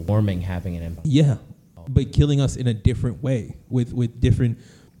global warming having an impact. Yeah, but killing us in a different way with different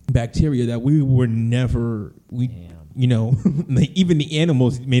bacteria that we were never, you know, like even the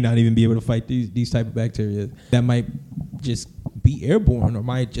animals may not even be able to fight these type of bacteria that might just be airborne or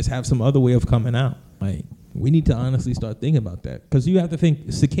might just have some other way of coming out. Like, we need to honestly start thinking about that, because you have to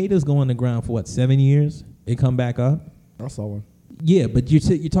think cicadas go on the ground for what, 7 years? They come back up. I saw one. Yeah, but you're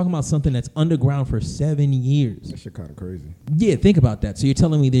talking about something that's underground for 7 years. That shit kind of crazy. Yeah, think about that. So you're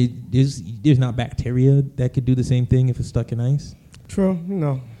telling me there's not bacteria that could do the same thing if it's stuck in ice? True.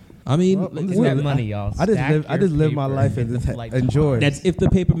 No. I mean, Well, I'm It's just got living- money, y'all. I just Stack live. I your just live my paper life and just like enjoy. that's if the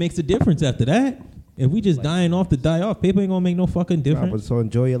paper makes a difference after that. If we just dying off to die off, paper ain't gonna make no fucking Nah, difference. but so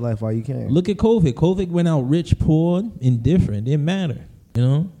enjoy your life while you can. Look at COVID. COVID went out rich, poor, indifferent. Didn't matter. You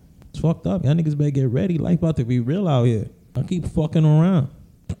know? It's fucked up. Y'all niggas better get ready. Life about to be real out here. I keep fucking around.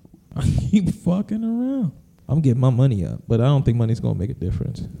 I'm getting my money up, but I don't think money's gonna make a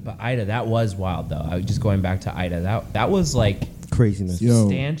difference. But Ida, that was wild though. I was just going back to Ida. That was like Craziness. Yo,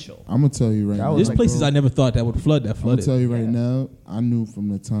 substantial. I'm gonna tell you right That now. was There's like, places bro, I never thought that would flood. That I'm gonna flooded. tell you right now. I knew from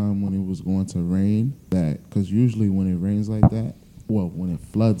the time when it was going to rain that, because usually when it rains like that, well, when it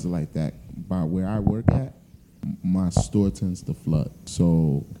floods like that, by where I work at, my store tends to flood.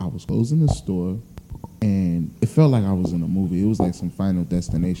 So I was closing the store, and it felt like I was in a movie. It was like some Final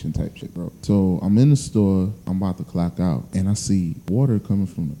Destination type shit, bro. So I'm in the store, I'm about to clock out, and I see water coming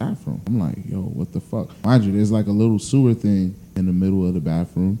from the bathroom. I'm like, yo, what the fuck? Mind you, there's like a little sewer thing in the middle of the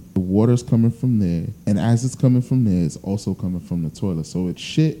bathroom. The water's coming from there, and as it's coming from there, it's also coming from the toilet. So it's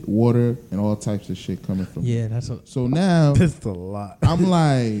shit, water, and all types of shit coming from Yeah, that's a. So now That's a lot. I'm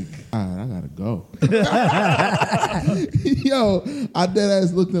like, all right, I gotta go. Yo, I dead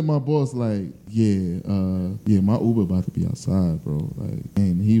ass looked at my boss like, yeah, my Uber about to be outside, bro. Like,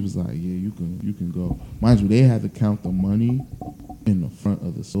 and he was like, yeah, you can go. Mind you, they had to count the money in the front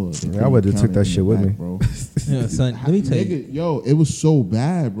of the store. They I would have couldn't took count that it in shit the with back, me. bro. Yeah, son. Let me tell you. Nigga, yo, it was so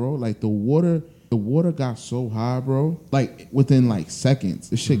bad, bro. Like the water got so high, bro. Like within like seconds,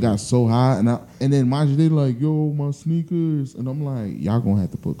 the shit got so high, and then mind you, they like, yo, my sneakers, and I'm like, y'all gonna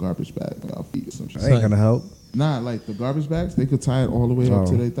have to put garbage bags on y'all feet or some shit. I ain't gonna help. Nah, like the garbage bags, they could tie it all the way up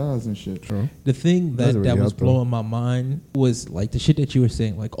to Oh. their thighs and shit. True. The thing Doesn't that really was help, though. blowing my mind was like the shit that you were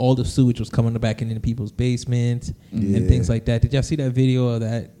saying, like all the sewage was coming back into people's basements Yeah. and things like that. Did y'all see that video of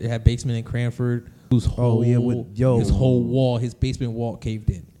that basement in Cranford whose whole yeah, his whole wall, his basement wall caved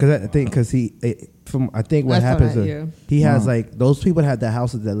in? Because I think I think what That's happens what is yeah. he has Wow. like those people have the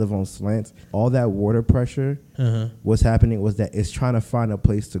houses that live on slants. All that water pressure, what's happening was that it's trying to find a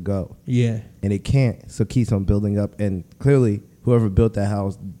place to go, Yeah. and it can't, so it keeps on building up. And clearly, whoever built that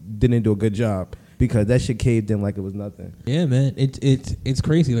house didn't do a good job because that shit caved in like it was nothing. Yeah, man. It's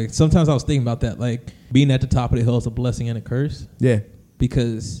crazy. Like sometimes I was thinking about that, like being at the top of the hill is a blessing and a curse. Yeah,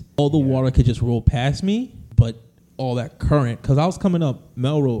 Because all the water could just roll past me, but all that current, because I was coming up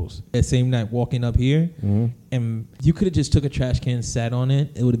Melrose that same night, walking up here, and you could have just took a trash can, sat on it.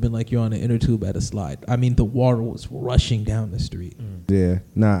 It would have been like you're on an inner tube at a slide. I mean, the water was rushing down the street. yeah.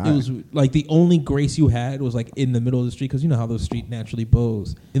 Nah, It was like the only grace you had was like in the middle of the street, because you know how the street naturally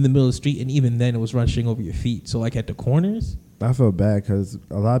bows in the middle of the street, and even then it was rushing over your feet. So like at the corners, I feel bad because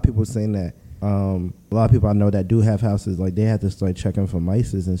a lot of people saying that. A lot of people I know that do have houses, like they had to start checking for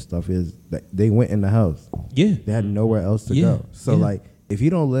mice and stuff. Is that they went in the house. yeah, They had nowhere else to Yeah, go. So yeah. like, if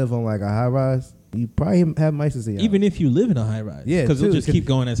you don't live on like a high rise, You probably have mice in your Even if you live in a high rise. Yeah, Because they'll too, just keep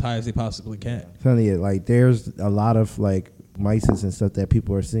going as high as they possibly can. telling you, like, there's a lot of like mice and stuff that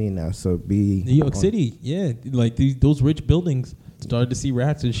people are seeing now. So be New York City, yeah. Like those rich buildings started to see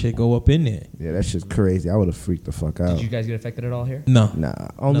rats and shit go up in there. Yeah, that's just crazy. I would have freaked the fuck out. Did you guys get affected at all here? No. Nah,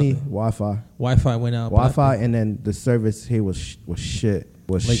 only Nothing. Wi-Fi. Wi-Fi went out. Wi-Fi, and then the service here was shit.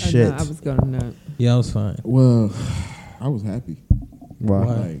 Was Like- shit. I was going nuts. Yeah, I was fine. Well, I was happy. Wow.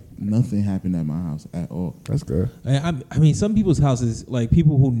 Why? Like nothing happened at my house at all. That's good. I mean, some people's houses, like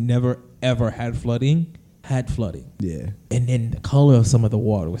people who never ever had flooding, had flooding. Yeah. And then the color of some of the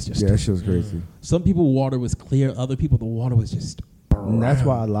water was just. Yeah, that shit was crazy. Some people water was clear. Other people the water was just. And that's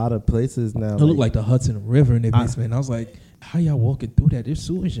why a lot of places now. It looked like the Hudson River in their basement. I was like, how y'all walking through that? There's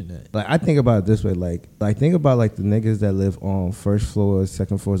sewage in that. Like I think about it this way, like think about like the niggas that live on first floors,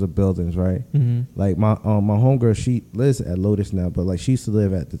 second floors of buildings, right? Mm-hmm. Like my homegirl, she lives at Lotus now, but like she used to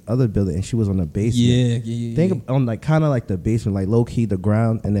live at this other building, and she was on the basement. Yeah. Think on like kind of like the basement, like low key the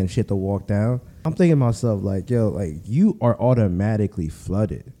ground, and then shit to walk down. I'm thinking to myself like, yo, like you are automatically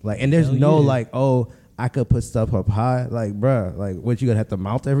flooded, like, and there's Hell no yeah. like, oh, I could put stuff up high, like, bruh, like what you gonna have to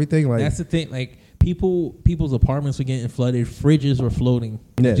mount everything, like. That's the thing. Like people's apartments were getting flooded. Fridges were floating.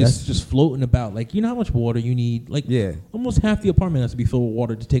 Yeah, just floating about. Like, you know how much water you need? Like, Yeah. almost half the apartment has to be filled with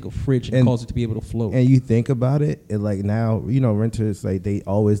water to take a fridge and cause it to be able to float. And you think about it, and like now, you know, renters, like they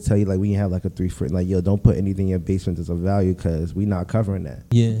always tell you, like when you have like a 3 foot, like, yo, don't put anything in your basement that's of value because we not covering that.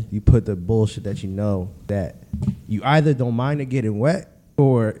 Yeah. You put the bullshit that you know that you either don't mind it getting wet,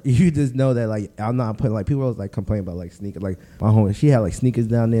 or you just know that like I'm not putting, like people always like complain about like sneakers. Like my homie, she had like sneakers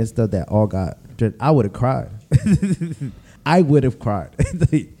down there and stuff that all got. I would have cried. I would have cried.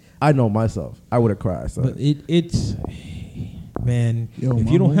 I know myself. I would have cried. So. But it's man, Yo, if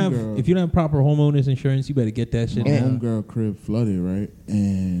my you don't homegirl- have proper homeowners insurance, you better get that shit. My now. homegirl crib flooded, right?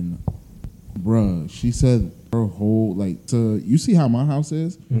 And bruh, she said her whole so you see how my house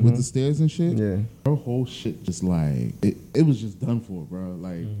is with the stairs and shit? Yeah. Her whole shit just like it was just done for, bro.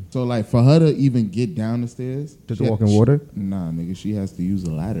 Like so like for her to even get down the stairs, Just she walk in she- water? Nah, nigga, she has to use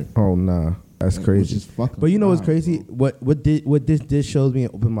a ladder. Oh nah, that's Like, crazy. which is fucking But you know what's wild, crazy? bro. What this showed me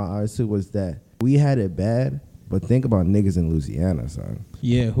and opened my eyes to was that we had it bad. But think about niggas in Louisiana, son.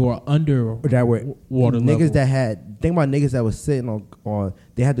 Yeah, who are under That were water niggas level. that had. Think about niggas that was sitting on.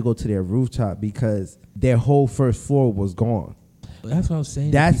 They had to go to their rooftop because their whole first floor was gone. That's what I was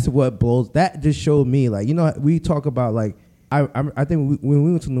saying. That's what blows. That just showed me, like, you know, we talk about like I think when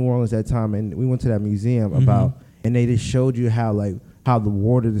we went to New Orleans that time and we went to that museum about, and they just showed you how the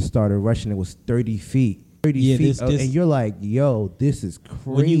water just started rushing. It was 30 feet. 30 Yeah, feet, this- and you're like, yo, this is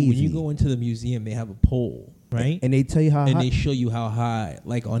crazy. when you go into the museum, they have a pole, right? and they tell you how and high. they show you how high,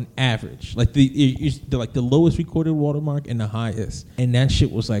 like on average, like the lowest recorded watermark and the highest, and that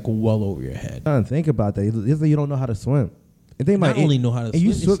shit was like well over your head. Think about that. It's like you don't know how to swim. And think Not about only know how to and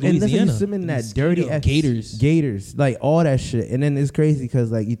you swim, it's and listen, you Louisiana. swim in that Mosquito, dirty ass gators. like all that shit. And then it's crazy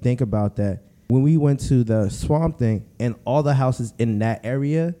because like you think about that when we went to the swamp thing and all the houses in that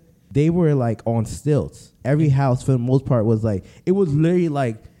area, they were like on stilts. Every house for the most part was like, it was literally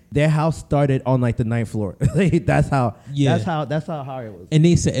like their house started on like the 9th floor. That's how high it was. And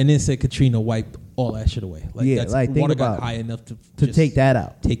they said Katrina wiped all that shit away. Like, Yeah, that's, like, think water got about high enough to To take that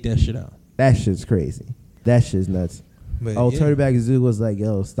out. take that shit out. That shit's crazy. That shit's nuts. But Oh, yeah. Turtleback Zoo was like,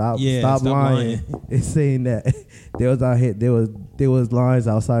 yo, stop lying. It's saying that there was out here, there was lions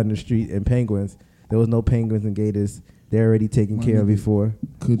outside in the street and penguins. There was no penguins and gators. They're already taken My care of nigga. before.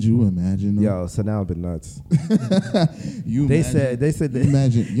 Could you imagine? though? Yo, so now I've been nuts. You They imagine- said that,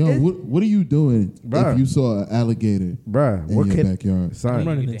 Imagine, yo, what are you doing Bruh. if you saw an alligator bruh, in what your can backyard? I'm son?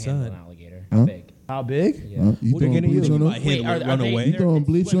 running You could handle inside. an alligator. Huh? How big? How big? Yeah. Huh? You What throwing they gonna bleach do? on My them? hand are would run they- away. You they're- throwing it's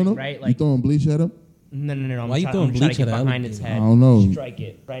bleach on swimming, them? right? You Like- throwing bleach at them? No. Why you I'm throwing trying bleach to at get an behind its alligator? head. I don't know. Strike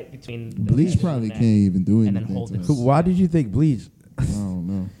it right between. the Bleach head and probably the can't neck. even do And then anything. hold to it. us. So why did you think bleach? I don't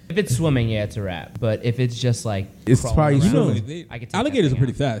know. If it's swimming, yeah, it's a wrap. But if it's just like It's crawling probably around, You know, swimming. I could take alligators that are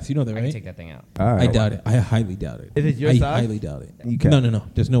pretty thing out. fast. You know that, I can right? take that thing out. All I right. doubt it. I highly doubt it. If it's your I size? highly doubt it. You can't. No.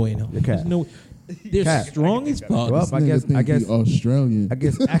 There's no way. No. You can't. There's no. They're Can't. strong as fuck. Well, This I nigga guess- think I guess- he Australian. I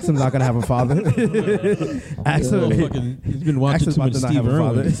guess Axel's not gonna have a father. Axel, He's been watching Axel's too about much to not Steve have a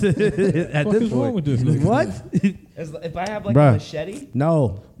father. Irwin. At Fuck this is wrong point, with this nigga? what? If I have like Bruh. a machete,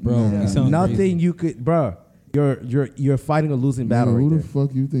 No, Bro, he sounds nothing crazy. you could, bro. You're fighting a losing battle Nigga, right who there. the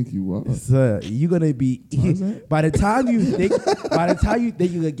fuck you think you are? Sir, you're gonna be Tarzan? by the time you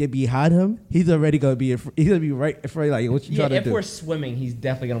think you gonna get behind him, he's already gonna be he's gonna be right in front of you, like what you yeah. trying If to do, we're swimming, he's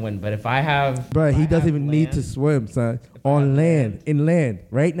definitely gonna win. But if I have, bro? if He I doesn't have even need to land- swim, son. I On have land, land. in land,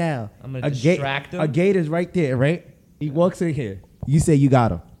 right now. I'm gonna a distract him. A gate is right there, right? He walks in here. You say you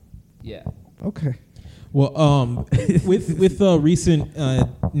got him. Yeah. Okay. Well, with recent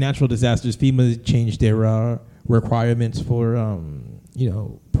natural disasters, FEMA changed their requirements for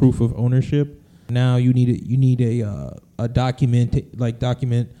proof of ownership. Now you need a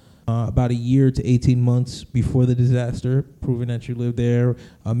document about a year to 18 months before the disaster, proving that you live there.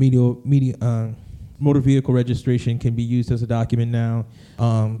 Motor vehicle registration can be used as a document now.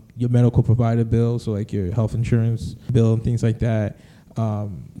 Your medical provider bill, so like your health insurance bill and things like that.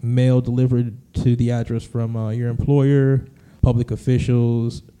 Mail delivered to the address from your employer, public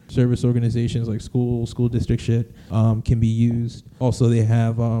officials, service organizations like school district shit can be used. Also, they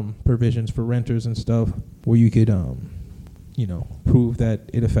have provisions for renters and stuff where you could prove that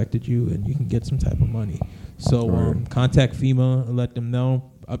it affected you and you can get some type of money. So contact FEMA and let them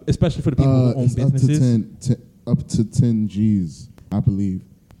know, especially for the people who own businesses. Up to 10 G's, I believe.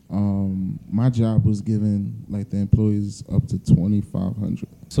 My job was giving like the employees up to $2,500.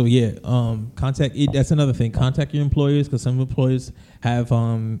 So yeah, contact. That's another thing. Contact your employers because some employers have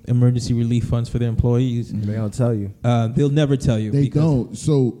emergency relief funds for their employees. They don't tell you. They'll never tell you. They don't.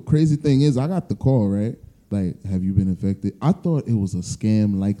 So crazy thing is, I got the call, right? Like, have you been infected? I thought it was a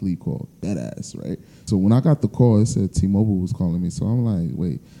scam likely call. That ass, right? So when I got the call, it said T-Mobile was calling me. So I'm like,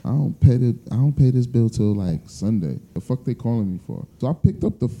 wait, I don't pay this bill till like Sunday. The fuck they calling me for? So I picked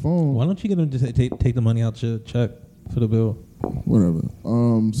up the phone. Why don't you get them to take the money out your check for the bill? Whatever.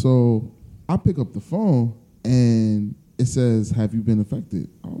 So I pick up the phone and it says, have you been affected?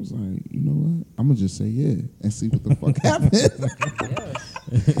 I was like, you know what? I'm going to just say yeah and see what the fuck happened.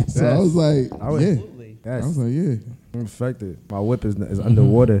 So I was like, yeah. Yes. I was like, yeah. I'm affected. My whip is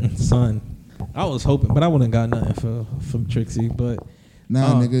underwater. Son, I was hoping, but I wouldn't got nothing from Trixie. But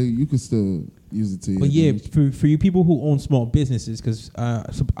nigga, you could still use it to your But yeah, advantage. for you people who own small businesses, because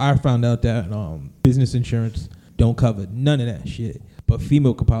I found out that business insurance don't cover none of that shit. But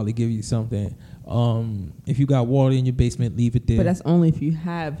FEMA could probably give you something. If you got water in your basement, leave it there. But that's only if you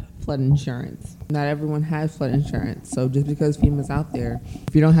have flood insurance. Not everyone has flood insurance. So just because FEMA's out there,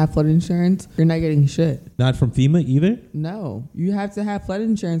 if you don't have flood insurance, you're not getting shit. Not from FEMA either? No. You have to have flood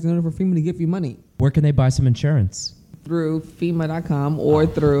insurance in order for FEMA to give you money. Where can they buy some insurance? Through FEMA.com or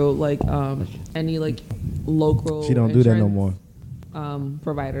through like any like local She don't do that no more.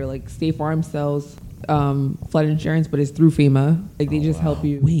 Provider. Like State Farm sells flood insurance, but it's through FEMA. Like they just help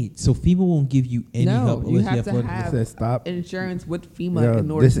you. Wait, so FEMA won't give you any help? You unless have to flood have stop. insurance with FEMA in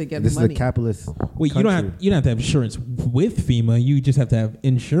order to get this money. This is a capitalist. Wait, you don't have to have insurance with FEMA. You just have to have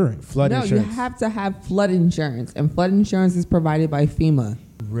insurance. Flood insurance. You have to have flood insurance, and flood insurance is provided by FEMA.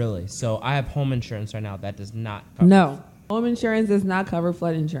 Really? So I have home insurance right now that does not cover. No, home insurance does not cover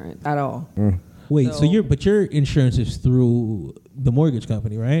flood insurance at all. Wait, so your insurance is through the mortgage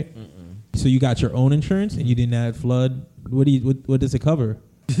company, right? So you got your own insurance and you didn't add flood. What does it cover?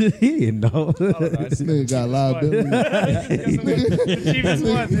 He didn't know. This nigga got liability. The cheapest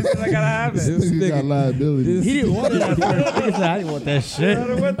one. This is I gotta have it. This nigga got liability. He didn't want it at first. He said, I didn't want that shit. I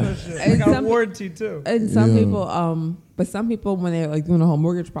don't want that shit. I got a warranty too. And some people, but some people when they're like doing the whole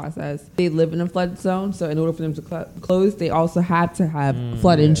mortgage process, they live in a flood zone. So in order for them to close, they also have to have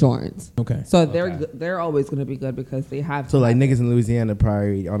flood insurance. Okay. So they're always going to be good because they have. So to like have niggas it. in Louisiana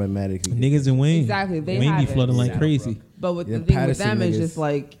probably automatically. Niggas in Wayne. Exactly, they Wayne have be it. flooding like Exactly. crazy. But with Yeah, the thing with Patterson them is niggas. just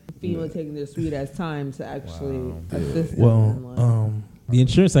like FEMA taking their sweet ass time to actually assist them. Well, and, like, the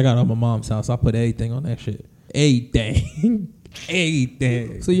insurance I got on my mom's house, I put everything on that shit. Everything.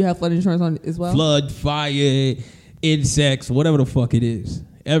 Everything. so you have flood insurance on it as well? Flood, fire, insects, whatever the fuck it is.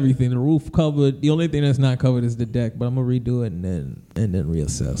 Everything. The roof covered. The only thing that's not covered is the deck. But I'm gonna redo it and then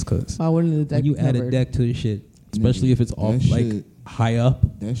reassess. Cause Why wouldn't the deck when you be add a covered? deck to the shit, especially if it's off that like shit- high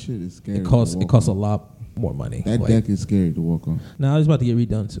up, That shit is scary. it costs to walk a on. lot more money. That Like, deck is scary to walk on. Nah, it's about to get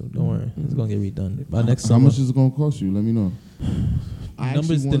redone too. Don't worry, it's gonna get redone by next How summer. much is it gonna cost you? Let me know.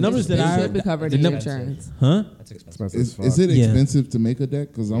 The numbers that It I should be covered the in num- insurance. Huh? That's expensive. Is it Yeah. expensive to make a deck?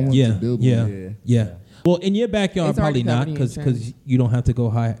 Because I want Yeah, to build yeah, one. yeah. Well, in your backyard, It's already probably not, covered in because insurance. you don't have to go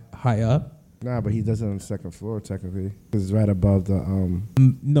high up. Nah, but he does it on the second floor technically because it's right above the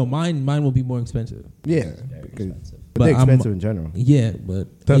No, mine will be more expensive. Yeah, Very because- expensive. but they're I'm- expensive in general. Yeah,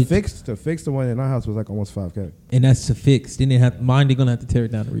 but To it- fix the one in our house was like almost $5,000. and that's to fix. Then they have mine. They're gonna have to tear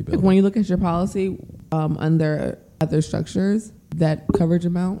it down and rebuild. When you look at your policy under other structures, that coverage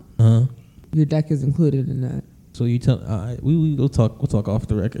amount, your deck is included in that. So you tell we'll talk off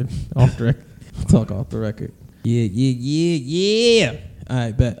the record. Off the record. We'll talk off the record. Yeah. All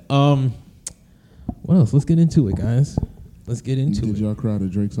right, bet. What else? Let's get into it, guys. Let's get into Did it. y'all cry to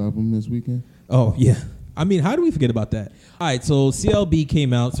Drake's album this weekend? Oh yeah. I mean, how do we forget about that? All right, so CLB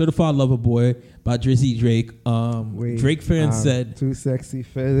came out, Certified Lover Boy by Drizzy Drake. Drake fans said too sexy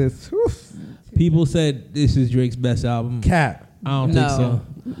for this. People said this is Drake's best album. Cap. I don't No. think so.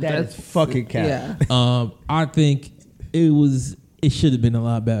 That's fucking cap. Yeah. I think it should have been a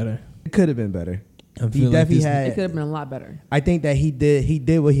lot better. It could have been better. I He feel like definitely this- It had. could have been a lot better. I think that he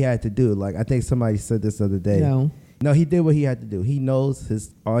did what he had to do. Like I think somebody said this the other day. No, he did what he had to do. He knows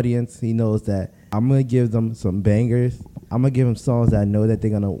his audience. He knows that I'm gonna give them some bangers. I'm gonna give them songs that I know that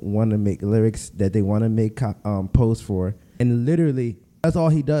they're gonna want to make lyrics that they want to make posts for. And literally, that's all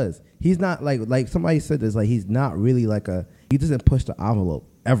he does. He's not like somebody said this. Like he's not really like he doesn't push the envelope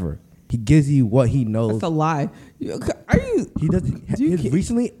ever. He gives you what he knows. That's a lie. Are you? He doesn't.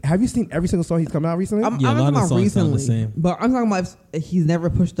 Recently, have you seen every single song he's come out recently? I'm Yeah, a lot talking of about songs sound the recently, same. but I'm talking about if he's never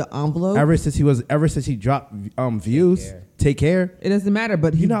pushed the envelope. ever since he dropped views, Take Care. It doesn't matter,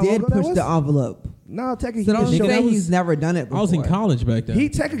 but he You know how did long ago that push was? the envelope. No, technically, So he don't just showed say him- he's never done it before. I was in college back then. He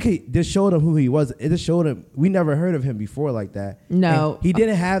technically just showed him who he was. It just showed him. We never heard of him before like that. No. And he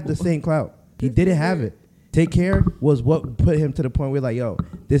didn't have the same clout. He didn't have it. Take Care was what put him to the point where like, yo,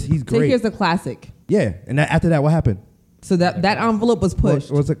 he's Take great. Care's a classic. Yeah, and after that, what happened? So that envelope was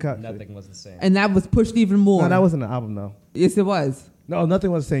pushed, What was it? Nothing was the same. and that was pushed even more. No, that wasn't an album, though. Yes, it was. No,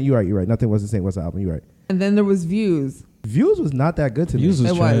 nothing was the same. You're right. Nothing was the same. What's the album? You're right. And then there was Views. Views was not that good to me. Views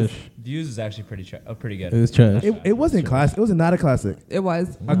was It trash. was. Views is actually pretty good. It was trash. It wasn't classic. It was not a classic. It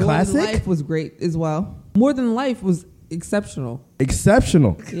was. A classic? More Than Life was great as well. More Than Life was exceptional.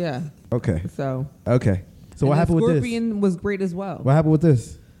 Exceptional. Yeah. Okay. So. Okay. So what And happened with this? Scorpion was great as well. What happened with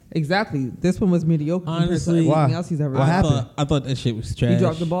this? Exactly. This one was mediocre. compared to Honestly, everything Why? else he's ever What done. happened? I thought that shit was trash. He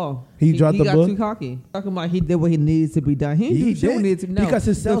dropped the ball. He dropped the got ball? too cocky. Talking about he did what he needed to be done. He didn't He do shit what did? needed to be done. Because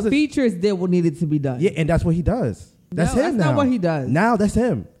his sales the is- features did what needed to be done. Yeah, and that's what he does. That's No, him that's now. not what he does. Now that's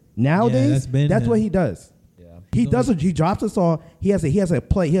him. Nowadays, that's been that's him. what he does. Yeah. He does. He drops a song. He has a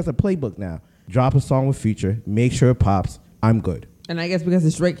playbook now. Drop a song with Future. Make sure it pops. I'm good. And I guess because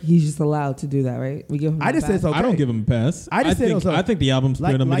it's Drake, he's just allowed to do that, right? We give him. I that just said pass. it's okay. I don't give him a pass. I just said it was think a- I think the album's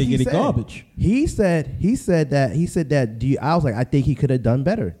Like- pretty like he getting said. garbage. He said that. I was like, I think he could have done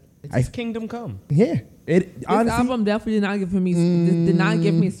better. It's his Kingdom Come. Yeah. It This honestly. album definitely did not give me did not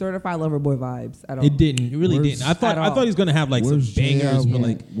give me certified lover boy vibes at all. It didn't. It really Where's- didn't. I thought At all. he was gonna have like some Worst J bangers, but album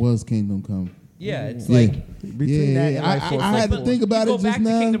like was Kingdom Come. Yeah, it's Yeah. like Between that and like I had to but think about you it go just back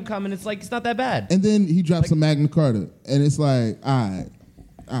now. to Kingdom Come and it's like it's not that bad. And then he drops some Magna Carta, and it's like, all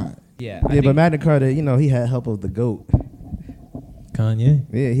right. Yeah, Yeah, but Magna Carta, he had help of the GOAT. Kanye.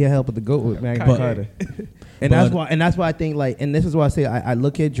 Yeah, he had help with the GOAT with Magna Kanye. Carta. And that's why I think and this is why I say I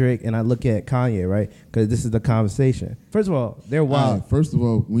look at Drake and I look at Kanye, right? Because this is the conversation. First of all, they're All wild right, first of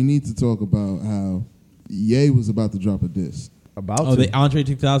all, we need to talk about how Ye was about to drop a diss. about Oh, to. the Andre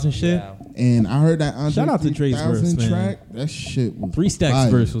 2000 shit. Yeah. And I heard that Andre Shout out to Dre's 3000 verse, man. track. That shit was 3 Stacks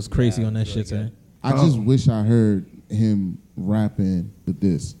fire. verse was crazy Yeah, on that really shit, good. man. I just wish I heard him rapping the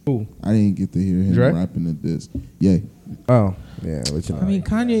diss. Who? I didn't get to hear him Dre? rapping the diss. Yeah. Oh, yeah. What you know. I mean,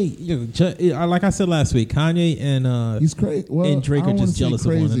 Kanye. Like I said last week, Kanye and He's crazy. Well, and Drake I don't are just wanna say jealous of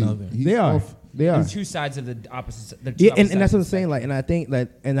one crazy. another. He's They are. off- They are. Two sides of the opposite. Yeah, and that's what I'm saying. Like, and I think that,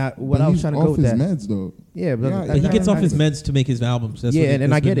 what but I was he's trying to off go with his that. meds though. Yeah, but Yeah, that- he that- gets off his exactly. meds to make his albums. That's yeah, what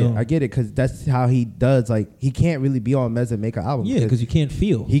and I he's get been it. doing. I get it because that's how he does. Like, he can't really be on meds and make an album. Yeah, because you can't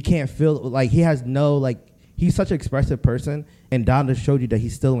feel. he can't feel like he has no like. He's such an expressive person, and Donda showed you that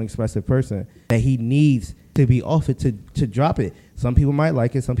he's still an expressive person. That he needs to be off it to drop it. Some people might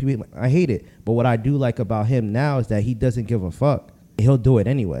like it. Some people I hate it. But what I do like about him now is that he doesn't give a fuck. He'll do it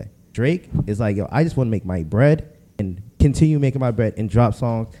anyway. Drake is like, yo, I just want to make my bread and continue making my bread and drop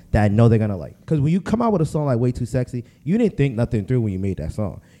songs that I know they're gonna like. Because when you come out with a song like Way Too Sexy, you didn't think nothing through when you made that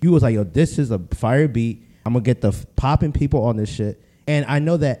song. You was like, yo, this is a fire beat. I'm gonna get the popping people on this shit. And I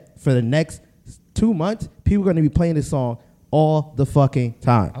know that for the next 2 months, people are gonna be playing this song all the fucking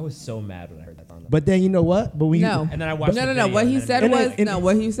time. I was so mad when I heard that song. But then you know what? But when No. And then I watched No. the video What he and said then- was and-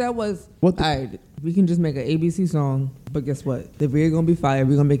 what he said was. What the- All right, we can just make an ABC song, but guess what? The video gonna be fire.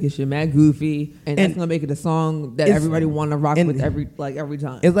 We're gonna make this shit mad goofy, and that's gonna make it a song that It's- everybody want to rock and- with every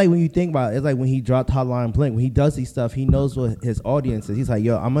time. It's like when you think about it, it's like when he dropped Hotline Bling, when he does these stuff, he knows what his audience is. He's like,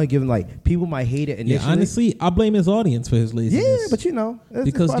 yo, I'm gonna give him like, people might hate it initially. Yeah, honestly, I blame his audience for his laziness. Yeah, but that's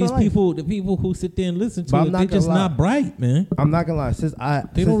because part of these life. people, the people who sit there and listen to But I'm it, not they're gonna just lie. not bright, man. I'm not gonna lie,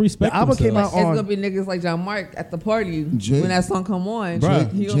 They don't respect the album came themselves. out It's on. gonna be niggas like John Mark at the party Jay- when that song come on.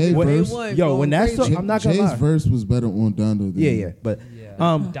 Bruh, he gonna Jay be day verse- one Yo, going when that crazy. song- I'm not gonna Jay's lie. verse was better on Donda. Than Yeah, but Yeah.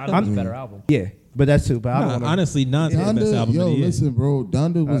 Donda's a better album. yeah, but that's too. But I don't Nah, wanna, honestly, not the best Donda, album yo, of the year. listen, bro.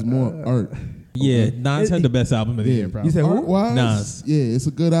 Donda was more art. Yeah, Nas had the best album of the year, probably. You said who? Art-wise, Nas. Yeah, it's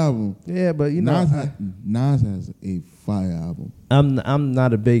a good album. Yeah, but you know, Nas has a fire album. I'm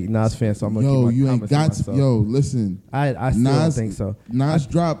not a big Nas fan, so I'm gonna keep my you ain't comments to got myself. yo. Listen, I still don't think so. Nas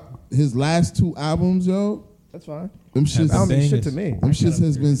dropped his last 2 albums, yo. That's fine. Them shits, That don't mean shit bangers. to me. them shits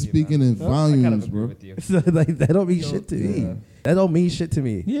has been speaking in volumes, bro. So, like that don't mean shit to me. That don't mean shit to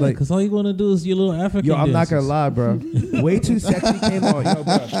me. Yeah, like, because all you want to do is your little African yo, I'm not dances. gonna lie, bro. Way Too Sexy came on. Yo,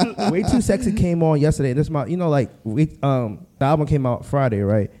 bro. Way Too Sexy came on yesterday. This month, you know, like the album came out Friday,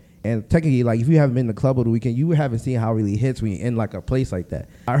 right? And technically, like if you haven't been to the club over the weekend, you haven't seen how it really hits when you're in like a place like that.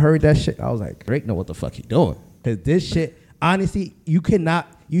 I heard that shit. I was like, Drake know what the fuck he doing. Cause this shit, honestly, you cannot.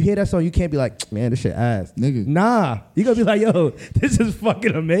 You hear that song, you can't be like, man, this shit ass. Nigga. Nah. You gonna be like, yo, this is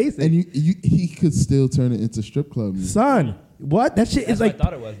fucking amazing. And he could still turn it into strip club music. Son, what? That shit That's is what like. I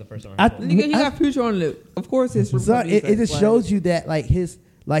thought it was the first one. Nigga, he got Future on it. Of course, his Son, it just shows you that like his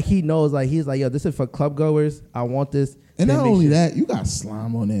like he knows like he's like, yo, this is for club goers. I want this. And Then not make only sure- that, you got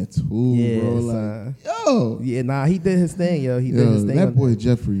Slime on there too, Yeah, bro. son. Like, yo, Yeah, nah, he did his thing, yo. He did his thing. that on boy there.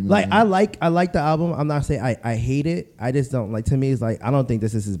 Jeffrey, man. Like I like the album. I'm not saying I hate it. I just don't like. To me, it's like I don't think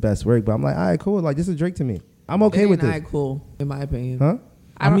this is his best work. But I'm like, all right, cool. Like this is Drake to me. I'm okay with Very this. cool, in my opinion. Huh?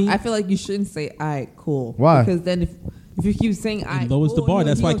 I feel like you shouldn't say "all right, cool." Why? Because then if you keep saying "all right, Lowers the cool," bar. you-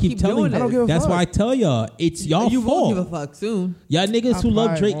 That's you why I gonna keep telling doing you. I don't give a That's fuck. why I tell y'all it's y'all You fault. won't give a fuck soon. Y'all niggas I who love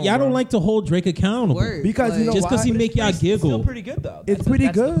probably Drake, won't, y'all bro. don't like to hold Drake accountable. Word. Because you know Just because why? he make y'all It's still giggle. pretty good though. It's pretty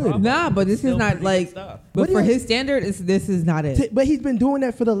that's the good. problem. Nah, but this Still is not pretty good like. stuff. But What for is- his standard, this is not it. But he's been doing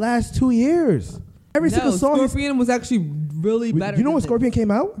that for the last 2 years. Every single song. he's- Scorpion was actually really better. You know than when this. Scorpion came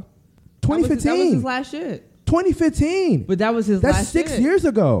out? That was 2015. his last shit. 2015. But that was his That's last 6 shit. years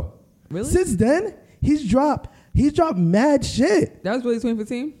ago. Really? Since then, he's dropped mad shit. That was really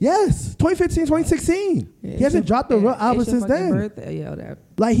 2015. Yes, 2015, 2016. Yeah, He hasn't dropped a real album it's your since fucking then. Birthday. Yeah, that.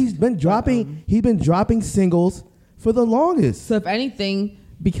 Like he's been dropping singles for the longest. So if anything,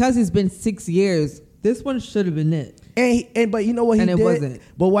 because it's been 6 years, this one should have been it. But you know what he And it did? wasn't.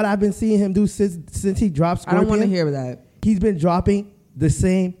 But what I've been seeing him do since he dropped I Scorpion, don't want to hear that. he's been dropping the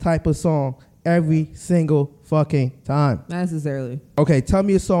same type of song every single fucking time. Not necessarily. Okay, tell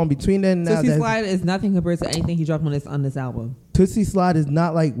me a song between then and now. Tootsie that- Slide is nothing compared to anything he dropped on this album. Tootsie Slide is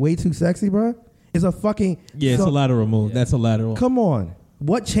not like Way Too Sexy, bro. It's a fucking Yeah, it's so- a lateral move. That's a lateral. Come on,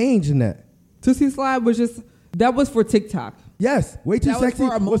 what changed in that? Tootsie Slide was that was for TikTok. Yes, Way Too That Sexy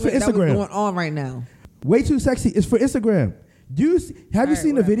was for a was for moment that was Instagram. going on right now. Way Too Sexy is for Instagram. Have you All right,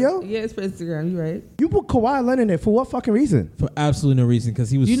 seen the whatever. video? Yeah, it's for Instagram. You right. You put Kawhi Leonard in it for what fucking reason? For absolutely no reason, because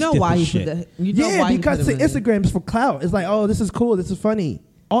he was You know stiff why as he shit. put that? You know Yeah, why he because put the him in it. Instagram is for clout. It's like, oh, this is cool, this is funny.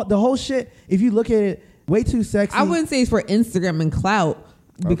 The whole shit. If you look at it, Way Too Sexy. I wouldn't say it's for Instagram and clout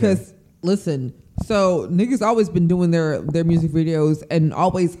because listen, so niggas always been doing their music videos and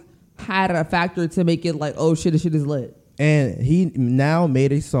always had a factor to make it like, oh shit, this shit is lit. And he now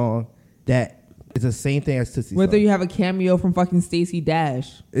made a song that is the same thing as Tootsie Whether Slide. you have a cameo from fucking Stacey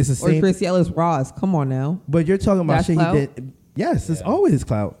Dash It's the or same. Tracy Ellis Ross, come on now. But you're talking about That's shit clout? he did. Yes, it's always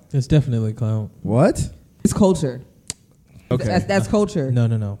clout. It's definitely clown. What? It's culture. Okay. That's culture.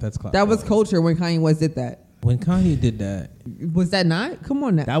 No, that's clown. That was culture when Kanye West did that. When Kanye did that. Was that not? Come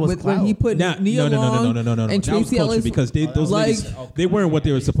on now. That was when clout. he put No. Nia Long And and that was Tracy culture Ellis because those like, niggas, they weren't what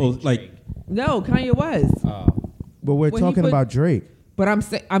they were supposed like. No, Kanye was. But we're When he talking put- about Drake. But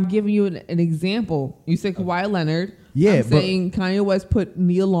I'm giving you an example. You said Kawhi Leonard. Yeah, I'm but- saying Kanye West put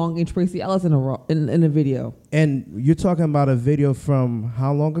Nia Long and Tracy Ellis in a video. And you're talking about a video from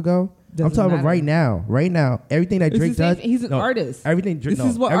how long ago? I'm Doesn't talking about matter. right now. Right now. Everything that It's Drake the same does. thing. He's an artist. Everything, This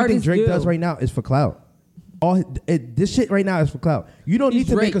is what everything artists Drake do. does right now is for clout. This shit right now is for clout. You don't He's need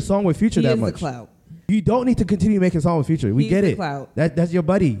to make Drake. a song with Future He that is the much. clout. You don't need to continue making songs with Future. We He's get the it. clout. That's your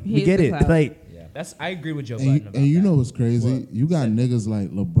buddy. He We is get the it. clout. Like I agree with Joe And, Budden about and you that. know what's crazy? You got niggas like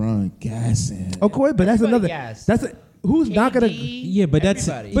LeBron gassing. of course, but that's Everybody another. gassed. That's who's not gonna. Yeah, but that's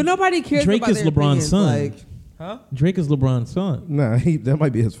Everybody. But nobody cares Drake about is their LeBron's opinions, son. Like, Huh? Drake is LeBron's son. Nah, that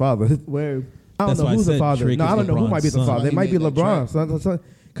might be his father. where I don't That's know why I who's the said father. Drake No, is I don't know who LeBron's might be the son. father. It Why might he be made that LeBron.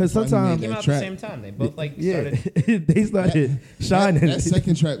 Because Why he sometimes, made Came out at track. the same time. They both like yeah, started. they started shining. That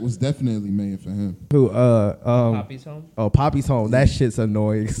second track was definitely made for him. Who? Poppy's home. Oh, Poppy's home. That shit's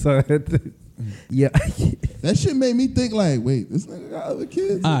annoying. So, yeah. That shit made me think like, wait, this nigga got other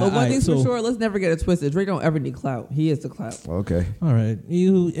kids? But one thing's so, for sure, let's never get it twisted. Drake don't ever need clout. He is the clout. Okay. All right,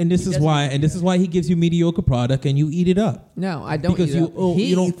 this is why he gives you mediocre product and you eat it up. No, I don't Because eat it you- up. oh, He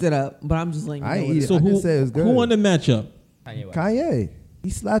you don't- eats it up, but I'm just letting you I know eat it. it. So I who just said it was good. who won the matchup? Kanye West. Kanye. He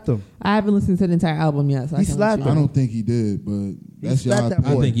slapped him. I haven't listened to the entire album yet. So He I can't slapped let you I know. don't think he did, but that's slapped y'all that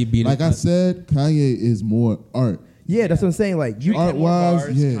opinion. boy. I think he beat Like it. I said, Kanye is more art. Yeah, that's what I'm saying. Like you, Art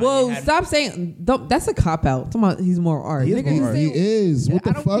wise, yeah. Well, stop saying that's a cop out. Talking about he's more art. He is Nigga, more art. He is. What the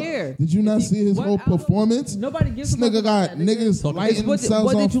I don't fuck? care. Did you not see his What whole album? performance? Nobody gives This a fuck nigga about got that, nigga. niggas lighting themselves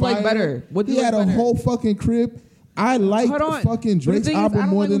what on did you like fire. better? What did He you had like a better? whole fucking crib. I like Hold on. fucking But the Drake's thing is, album I don't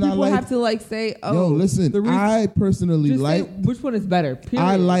more like than when I people like. have to like say, oh, Yo, listen, the reason- I personally just say like. which one is better. Period.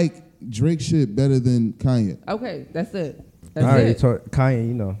 I like Drake shit better than Kanye. Okay, that's it. all That's right, it. Kanye,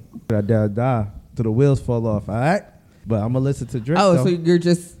 you know, die till the wheels fall off. All right, but I'm gonna listen to Drake. Oh, though.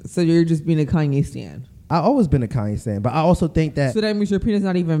 so you're just being a Kanye stan. I always been a Kanye fan, but I also think that So that means your opinion's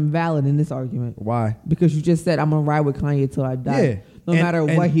not even valid in this argument why? because you just said I'm gonna ride with Kanye till I die, Yeah. no And- matter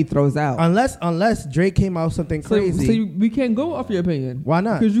and what he throws out. Unless Drake came out with something crazy. we can't go off your opinion. Why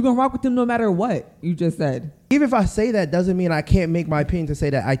not? Because you're gonna rock with him no matter what you just said. Even if I say that, doesn't mean I can't make my opinion to say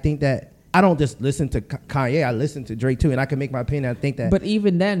that I think that I don't just listen to Kanye. I listen to Drake too, and I can make my opinion. I think that. But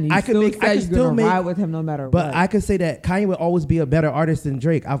even then, you I could still make- I said could you're still gonna make- ride with him no matter But what. I could say that Kanye will always be a better artist than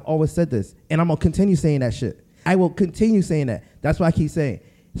Drake. I've always said this, and I'm gonna continue saying that shit. I will continue saying that. That's what I keep saying.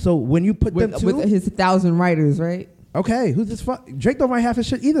 So when you put them two, with his 1,000 writers, right? okay, who's this? Drake don't write half his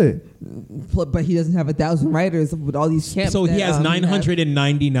shit either. But he doesn't have 1,000 writers with all these champs. So he that, has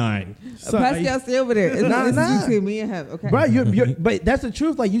 999. Pascal, stay over there. It's Nah, it's nah. between me and him. Okay. Bro, but that's the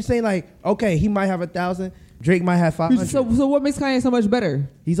truth. Like you saying, like okay, he might have 1,000. Drake might have 500. So what makes Kanye so much better?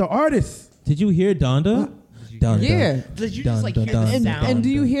 He's an artist. Did you hear Donda? Donda. Yeah. Did you just like hear the And, sound? and do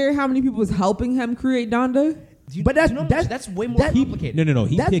you hear how many people was helping him create Donda? But that's- do you know that's- that's way more that- complicated. No.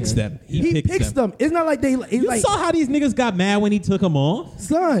 He That- picks them. He picks them. It's not like they. It's You like saw how these niggas got mad when he took them off?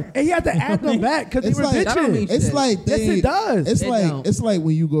 son, and he had to add them back because they It's were like- That don't mean bitching. It's shit. like Yes, they it ain't- does. It's It like don't. it's like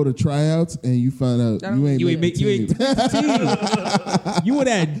when you go to tryouts and you find out That you ain't You ain't make make you the ain't team. the team. You were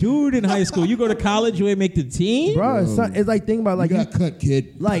that dude in high school. You go to college, you ain't make the team. Bro, son, it's like think about like You got cut,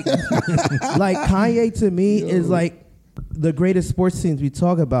 kid. like Kanye to me is like the greatest sports teams we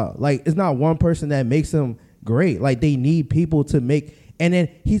talk about. Like it's not one person that makes them great. Like they need people to make, and then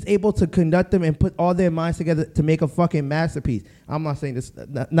he's able to conduct them and put all their minds together to make a fucking masterpiece. I'm not saying this,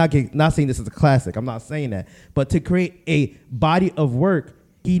 not saying this is a classic. I'm not saying that, but to create a body of work,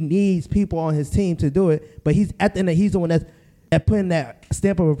 he needs people on his team to do it. But he's at the end, he's the one that's putting that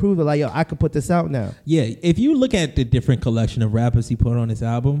stamp of approval. Like yo, I could put this out now. Yeah, if you look at the different collection of rappers he put on his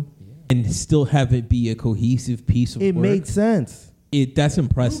album and still have it be a cohesive piece of It work, made sense. that's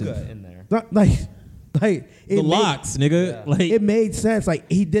impressive. Luga in there. Not like it The made- Locks, nigga. Like It made sense. Like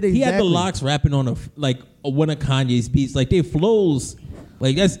he did exactly. he had the Locks rapping on one of Kanye's beats. Like they flows,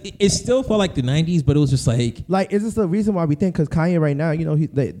 like it still felt like the 90s, but it was just like Like, is this the reason why we think? Because Kanye right now, you know,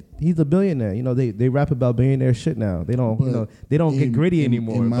 he's a billionaire. You know, they rap about billionaire shit now. They don't, But they don't get in- gritty in-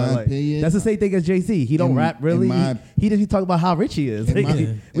 anymore. in But, my like, opinion- that's the same thing as Jay-Z. He don't in- rap really. in my- He just talk about how rich he is. In my,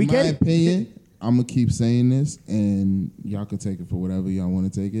 We in get my it. opinion, I'm gonna keep saying this, and y'all can take it for whatever y'all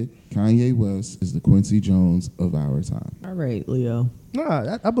want to take it. Kanye West is the Quincy Jones of our time. All right, Leo.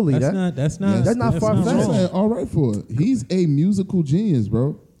 Nah, I believe that's that. not Yes. That's not far-fetched. I'm wrong. saying, all right for it. He's a musical genius,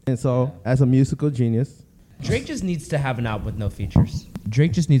 bro. And so, as a musical genius, Drake just needs to have an album with no features.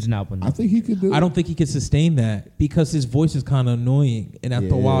 Drake just needs an album. With no I think he could do it. I don't think he could sustain that because his voice is kind of annoying, and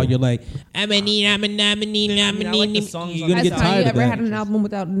after a Yeah. while, you're like, I like the songs you're on gonna Has get that. tired Kanye of ever had that. an album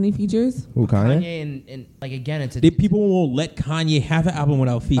without any features? who Kanye? Kanye and like again, it's a People won't let Kanye have an album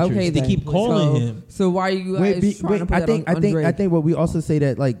without features. Okay, they then. keep calling him. So why are you guys trying to put that on Drake? I think what we also say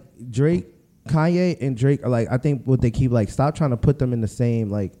that like Drake, Kanye, and Drake are like I think what they keep like stop trying to put them in the same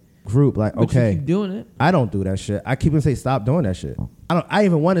like group. Like But okay, you keep doing it. I don't do that shit. I keep on saying stop doing that shit. I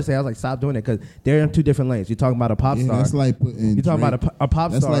even want to say I was like stop doing it because they're in two different lanes. You're talking about a pop Yeah, star. that's like putting. You're talking Drake- about a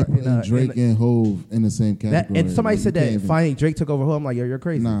pop That's star. like putting in a- Drake in a- and Hove in the same that, category. and somebody Like, said you that can't even- finally Drake took over Hove. I'm like, yo, you're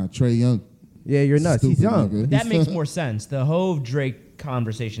crazy. Nah, Trey Young. Yeah, you're nuts. He's Stupid young. nigga. that makes more sense. The Hove Drake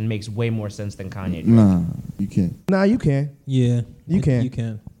conversation makes way more sense than Kanye. Drake. Nah, you can't. Nah, you can. Yeah, You can. You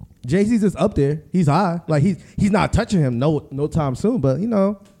can. Jay-Z's just up there. He's high. Like he's not touching him no time soon. But you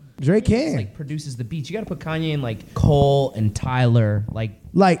know, Drake He just, can. like produces the beats. You got to put Kanye in like Cole and Tyler.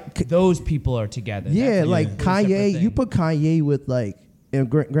 Like Those people are together. yeah, That's like a separate Kanye. thing. You put Kanye with like. And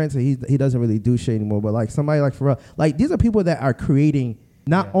granted, he doesn't really do shit anymore. But like somebody like Pharrell, like these are people that are creating.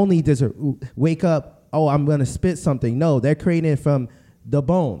 Not only does it wake up, oh, I'm gonna spit something. No, they're creating it from the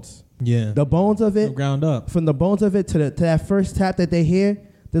bones. Yeah, The bones of it, From ground up. from the bones of it to that first tap that they hear.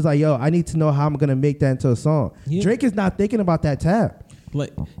 There's like, yo, I need to know how I'm gonna make that into a song. Yeah. Drake is not thinking about that tap.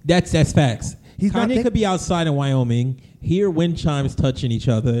 Like that's facts. He's not Kanye think- could be outside in Wyoming, hear wind chimes touching each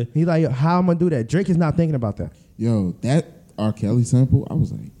other. He's like, yo, how I'm gonna do that? Drake is not thinking about that. Yo, that R. Kelly sample, I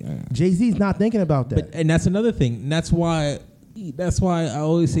was like, yeah. Jay-Z's not thinking about that. And that's another thing. And that's why That's why I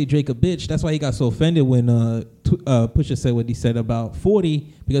always say Drake a bitch. That's why he got so offended when Pusha said what he said about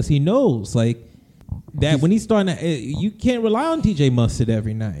 40, because he knows like that when he's starting to, you can't rely on DJ Mustard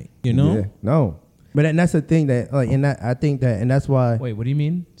every night, you know? Yeah, no. But and that's the thing that like, and that I think that, and that's why. Wait, what do you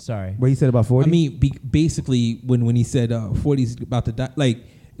mean? Sorry. What he said about 40? I mean, basically when he said 40's about to die, like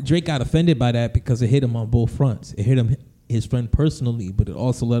Drake got offended by that because it hit him on both fronts. It hit him, his friend personally, but it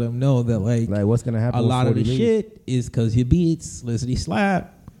also let him know that like what's gonna happen. A lot of the leaves. shit is because your beats, Lizzie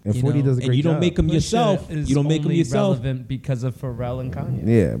slap. And 40 does a great and you don't job. make them yourself. You don't make them yourself. Relevant because of Pharrell and Kanye.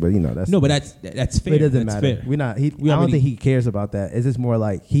 Yeah, but that's no, but that's fair. It doesn't that's matter. Fair. We're not. I don't think he cares about that. It's just more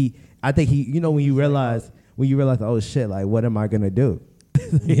like I think he. You know, when you realize, oh shit, like what am I gonna do?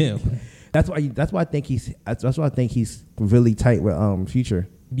 Yeah. That's why I think he's really tight with Future.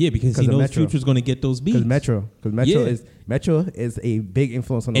 Yeah, because he knows Future's going to get those beats. Because Metro is a big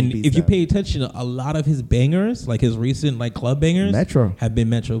influence on those and beats. if you pay attention, a lot of his bangers, like his recent like club bangers, have been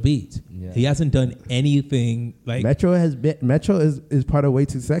Metro beats. Yeah. He hasn't done anything like Metro is part of Way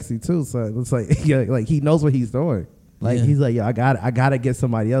Too Sexy too. So it's like like he knows what he's doing. Like he's like, yo, I gotta get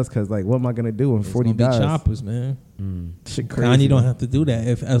somebody else because like what am I gonna do when 40 dies? Choppers, man. Shit crazy. Kanye don't have to do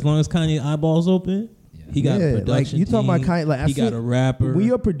that. As long as Kanye eyeballs open. He got a production like you talking about Kanye, like he got a rapper. When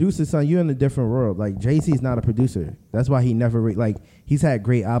you're a producer, son, you're in a different world. Like Jay-Z is not a producer. That's why he never he's had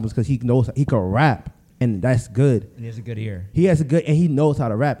great albums because he knows he can rap, and that's good. And he has a good ear. He has a good, and he knows how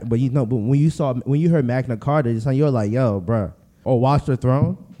to rap. But but when you heard Magna Carta, son, you're like, yo, bro, or Watch the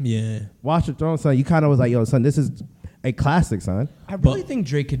Throne. Yeah, Watch the Throne, son. You kind of was like, yo, son, this is a classic, son. I really think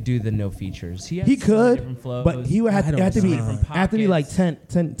Drake could do the no features. He could, flows, but he would have to be like 10,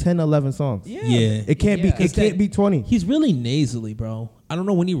 11 songs. Yeah. It can't be 20. He's really nasally, bro. I don't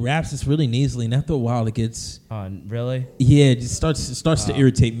know, when he raps, it's really nasally, and after a while, it gets really. Yeah, it just starts to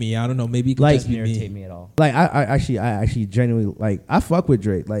irritate me. I don't know, maybe it could just be irritate me at all. Like I actually genuinely like I fuck with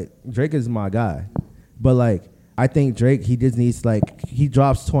Drake. Like Drake is my guy, but like I think Drake he just needs he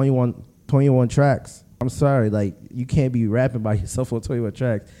drops 21 tracks. I'm sorry, like you can't be rapping by yourself on 21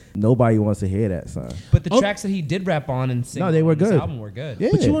 tracks. Nobody wants to hear that, son. But the tracks that he did rap on and sing, they were good. This album were good. Yeah.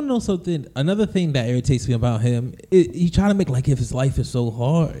 But you want to know something? Another thing that irritates me about him, he try to make like if his life is so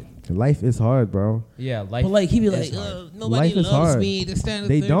hard. Life is hard, bro. Yeah, life. But like he be like, nobody loves me.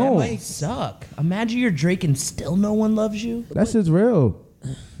 They don't. That might suck. Imagine you're Drake and still no one loves you. That's just real.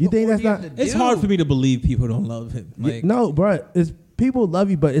 You think that's not? It's hard for me to believe people don't love him. Like, no, bro. It's people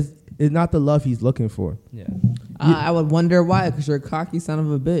love you, but it's not the love he's looking for. Yeah. I would wonder why, because you're a cocky son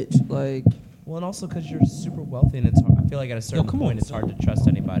of a bitch. Like, well, and also because you're super wealthy, and it's hard. I feel like at a certain point, it's hard to trust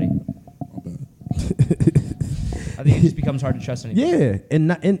anybody. I think it just becomes hard to trust anybody. Yeah,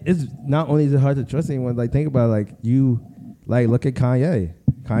 and it's not only is it hard to trust anyone. Like think about it, look at Kanye.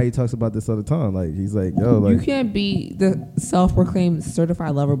 Kanye talks about this all the time. Like he's like, yo, like you can't be the self-proclaimed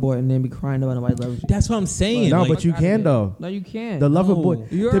certified lover boy and then be crying about nobody loves you. That's what I'm saying. No, but you can though. No, you can't. The lover boy.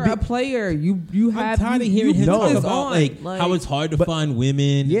 You're a player. You have. I'm tired of hearing him talk about like how it's hard to find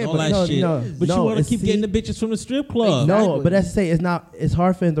women and all that shit. But you want to keep getting the bitches from the strip club. No, but that's to say it's not. It's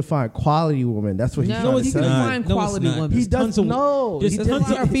hard for him to find quality women. That's what he's trying to say. He can find quality women. He does no. There's tons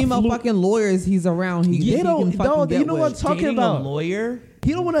of female fucking lawyers he's around. You know what I'm talking about? A lawyer.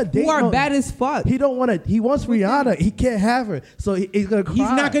 He don't want to date. Who are bad as fuck. He don't want to. He wants Rihanna. He can't have her, so he's gonna cry.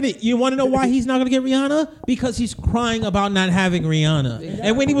 He's not gonna. You want to know why he's not gonna get Rihanna? Because he's crying about not having Rihanna. Exactly.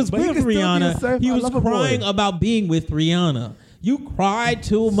 And when he was with Rihanna, he was crying about being with Rihanna. You cry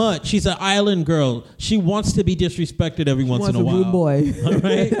too much. She's an island girl. She wants to be disrespected every once in a while. Rude boy. All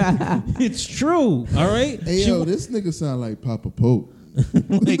right, it's true. All right. Hey yo, this nigga sound like Papa Pope.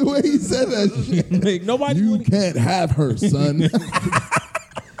 Like, the way he said that shit. Like, nobody. You can't have her, son.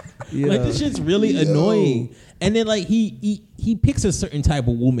 Yeah. Like this shit's really annoying. And then like he picks a certain type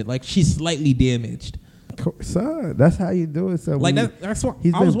of woman, like she's slightly damaged. Son, that's how you do it. Son. Like that's what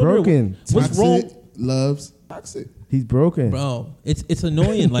he's been broken. What's wrong? Loves toxic. He's broken, bro. It's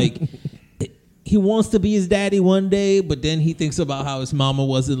annoying. Like he wants to be his daddy one day, but then he thinks about how his mama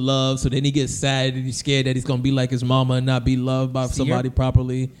wasn't loved. So then he gets sad and he's scared that he's gonna be like his mama and not be loved by somebody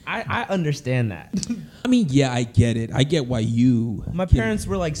properly. I understand that. I mean, yeah, I get it. I get why you. My parents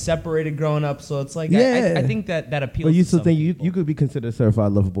were like separated growing up, so it's like I think that appeals. But you to still some think people. you could be considered a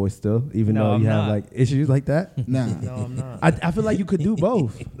certified lover boy still, even though you have like issues like that. Nah, no, I'm not. I feel like you could do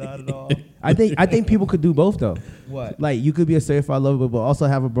both. Not at all. I think people could do both though. What? Like you could be a certified lover, but also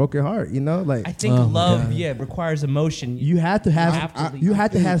have a broken heart. You know, like I think love, requires emotion. you have to have you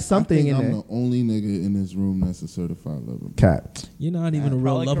have to have something in I'm there. the only nigga in this room that's a certified lover. Cat. You're not even a real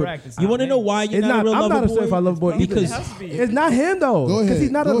Probably lover. correct. It's You not want to me. know why you're It's not a real I'm lover not a boy? certified lover boy either. Because It has to be. It's not him though, Go because ahead.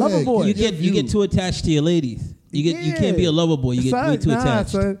 he's not a Go lover ahead. boy. you get too attached to your ladies. You can't be a lover boy. You get way too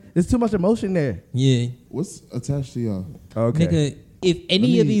attached. Son. There's too much emotion there. Yeah. What's attached to y'all? Okay. Nigga, if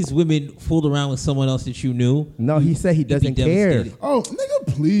any of these women fooled around with someone else that you knew, No, he said he you'd be doesn't care. devastated. Oh,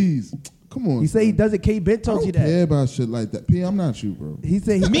 nigga, please. Come on. He said he son. doesn't care. Ben I told don't you that. care about shit like that. P, I'm not you, bro. He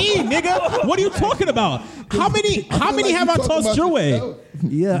said he Me, nigga. What are you talking about? How many like have I you talking tossed about your way? yourself.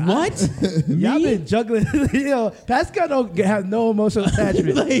 Yeah. What? Y'all Me? been juggling. Pascal don't have no emotional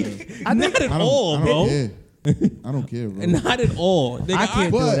attachment. Not at all, I bro. don't care. I don't care, bro. Not at all. Nigga, I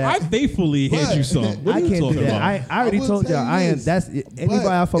can't do But- that. I faithfully hand you some. What I are you can't do talking that. about? I already will told tell y'all. you I am. this. That's anybody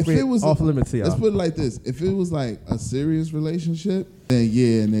I fuck if with it was off limits to y'all. Let's put it like this: if it was like a serious relationship, then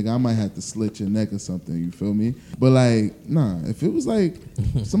yeah, nigga, I might have to slit your neck or something. You feel me? But like, nah. If it was like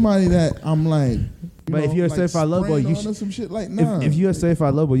somebody that I'm like, But if you're a like certified love boy, spraying you on or some shit like nah. If you're a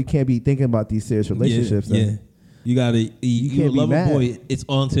certified love boy, you can't be thinking about these serious relationships. Yeah. then. You gotta. You can't a be lover mad. boy. It's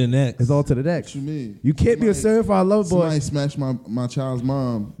on to the next. It's all to the next. What you mean? You can't be a certified love boy. Somebody smashed my child's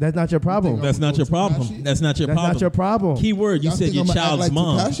mom. That's not your problem. think That's not your problem. Takashi? That's not your That's problem. not your problem. Key word. You Y'all said think your I'ma act child's like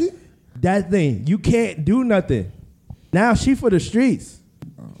mom. Takashi? That thing. You can't do nothing. Now she for the streets.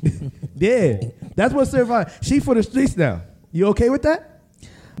 Yeah. That's what certified. She for the streets now. You okay with that?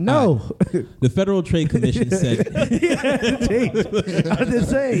 No. The Federal Trade Commission said. I'm just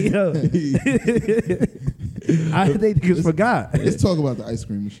saying, I think niggas forgot. Let's talk about the ice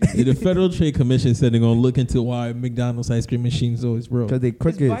cream machine. The Federal Trade Commission said they're gonna look into why McDonald's ice cream machines always broke. Because they Is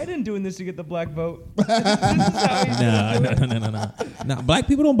crooked. Biden doing this to get the black vote? This is how he's Nah. Black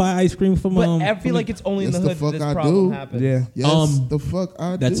people don't buy ice cream from. But I from feel like it's only in the Yes, the hood that fuck this I problem do. happens. Yeah. Yes, the fuck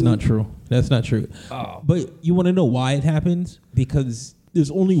I That's do. not true. That's not true. Oh. But you want to know why it happens? Because there's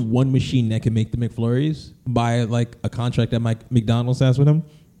only one machine that can make the McFlurries by like a contract that McDonald's has with them,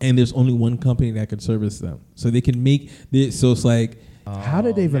 and there's only one company that can service them. So they can make this. So it's like How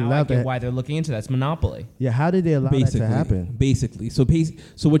did they even now allow I get that? why they're looking into that. It's monopoly. Yeah, how did they allow that to happen? Basically, so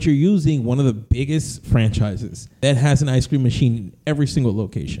what you're using, one of the biggest franchises that has an ice cream machine in every single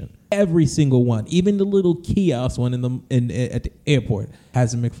location, every single one, even the little kiosk one at the airport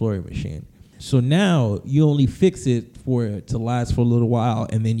has a McFlurry machine. So now you only fix it for it to last for a little while,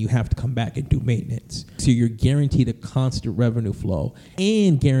 and then you have to come back and do maintenance. So you're guaranteed a constant revenue flow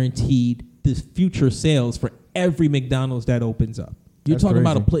and guaranteed the future sales for every McDonald's that opens up. You're That's talking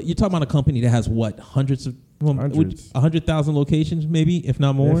crazy. about you're talking about a company that has what Hundreds. 100,000 locations, maybe if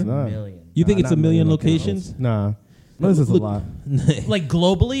not more. If not. Million. You think it's not a million locations. locations? Nah. This is a Look- lot. Like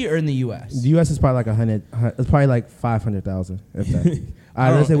globally or in the U.S.? The U.S. is probably like 100. It's probably like 500,000. If that. All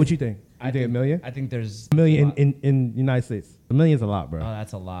right, let's say what you think. You think a million? I think there's A million a lot. in United States. A million's a lot, bro. Oh,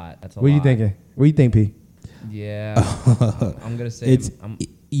 that's a lot. That's a What lot. are you thinking? What do you think, P? Yeah, I'm gonna say It's I'm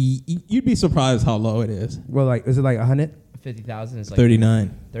you'd be surprised how low it is. Well, like, is it like 100? 50,000. It's like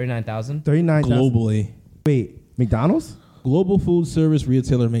 39 39,000. globally. Wait, McDonald's? Global food service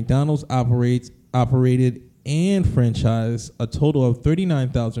retailer McDonald's operated and franchised a total of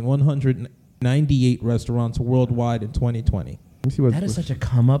 39,198 restaurants worldwide in 2020. Let me see what. That is such a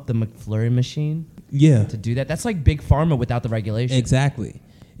come up. The McFlurry machine Yeah, to do that. That's like big pharma without the regulation. exactly.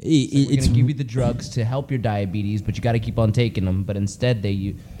 We're It's gonna give you the drugs to help your diabetes, but you got to keep on taking them. But instead,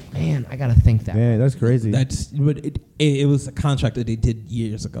 man, I gotta think that. Man, that's crazy. but it was a contract that they did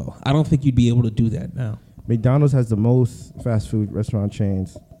years ago. I don't think you'd be able to do that now. McDonald's has the most fast food restaurant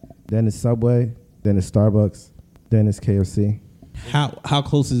chains. Then it's Subway. Then it's Starbucks. Then it's KFC. How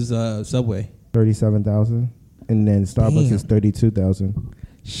close is Subway? 37,000. And then Starbucks Damn. is 32,000.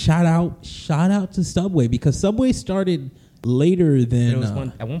 Shout out to Subway, because Subway started later than It was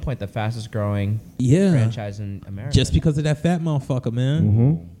at one point the fastest growing yeah, franchise in America. just because of that fat motherfucker, man.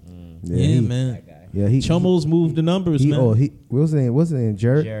 Mm-hmm. Yeah, he, man. that guy. Yeah, he. Chomos moved the numbers, man. What was his name?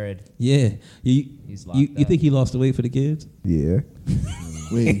 Jared? Jared. Yeah, He's locked you up. think he lost the weight for the kids? Yeah.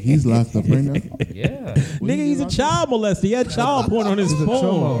 Wait, he's locked up right now? Yeah. Nigga, he's a child molester. He had child porn on his He's a phone.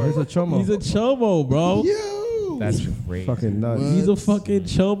 chomo. He's a chomo. He's a chomo, bro. Yo! That's great. Fucking nuts. What? He's a fucking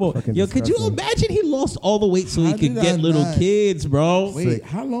chomo. Fucking Yo, could you disgusting. imagine he lost all the weight so he How could did get I little not? kids, bro? Wait,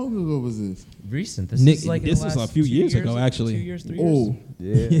 how long ago was this? Recent. This Nick, is like this in the was a last few 2 years ago, actually. 2 years, 3 Oh,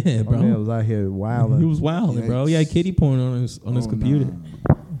 years. Yeah, Yeah, bro. My man was out here He wilding. was wilding, bro. He had kitty porn on his computer.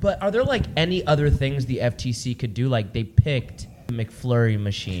 nah. But are there like any other things the FTC could do? Like they picked the McFlurry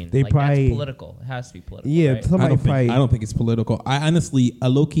machine. They like probably- that's political. It has to be political. Yeah, right? somebody probably. I don't think it's political. I honestly, I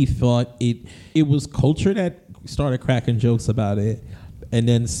low-key thought it was culture that started cracking jokes about it, and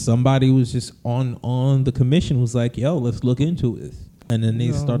then somebody was just on the commission was like, "Yo, let's look into it," and then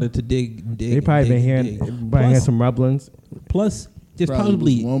they started to dig. They probably been hearing some rumblings. Plus, there's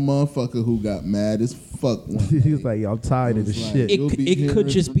Probably probably was one motherfucker who got mad as fuck. One He was night. like, yo, I'm tired of this It was shit. like, You'll be it could hearing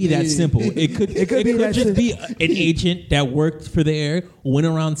just be that from me. simple. It could be that just sim- be an agent that worked for the air, went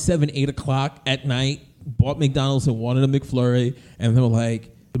around 7-8 o'clock at night, bought McDonald's and wanted a McFlurry, and they were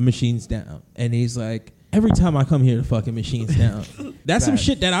like, the machine's down. And he's like, every time I come here, the fucking machine's down. That's some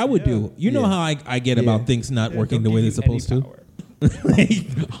shit that I would do. You know how I get about things not working the way they're supposed to. Like,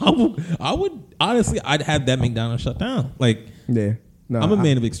 I would honestly, I'd have that McDonald's shut down. Like, Yeah. No, I'm a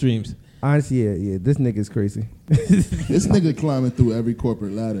man of extremes. Honestly, yeah. This nigga's crazy. This nigga climbing through every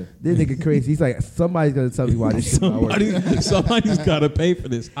corporate ladder. This nigga crazy. He's like, somebody's gonna tell me why this shit not working. Somebody's got to pay for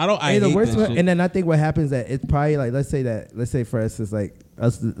this. I And the hate worst this one, shit. and then I think what happens is that it's probably like let's say for instance like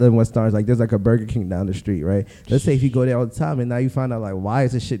us in West Orange, like there's like a Burger King down the street, right? Let's say if you go there all the time and now you find out like why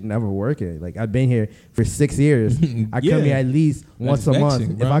is this shit never working? Like I've been here for 6 years. I Yeah. come here at least once a month.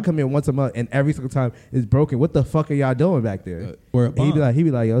 vexing, If bro. I come here once a month and every single time it's broken, what the fuck are y'all doing back there? We're a And he'd bomb.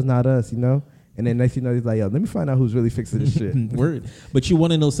 be like, yo, it's not us, you know? And then next you know he's like, yo, let me find out who's really fixing this shit. Word. But you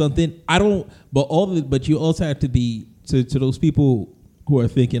want to know something? But you also have to be to those people who are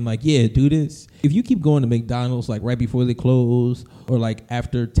thinking like, yeah, do this. If you keep going to McDonald's like right before they close or like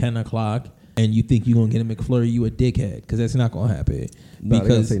after 10 o'clock and you think you're going to get a McFlurry, you a dickhead because that's not going to happen. No, they're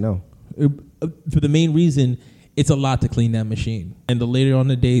gonna say no. For the main reason, it's a lot to clean that machine. And the later on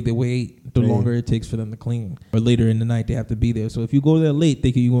the day they wait, the Yeah. longer it takes for them to clean. Or later in the night, they have to be there. So if you go there late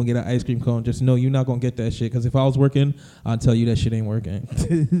thinking you're going to get an ice cream cone, just know you're not going to get that shit. Because if I was working, I'll tell you that shit ain't working.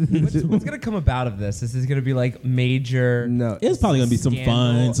 What's gonna come about of this? This is gonna be like major. No. It's probably going to be some scandal,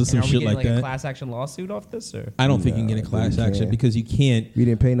 fines or and some are we shit getting, like a that. class action lawsuit off this, or I don't think you No, can get a class you action can't. because you can't. We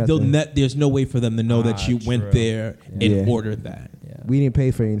didn't pay nothing. There's no way for them to know that Ah, you true. went there and Yeah. ordered that. We didn't pay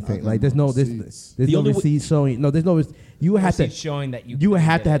for anything. Like there's no Receipts. there's The no only receipt showing. No, there's no. You would have to. showing that You would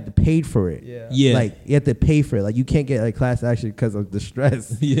have to have to pay for it. Yeah. Yeah. Like you have to pay for it. Like you can't get a class action because of the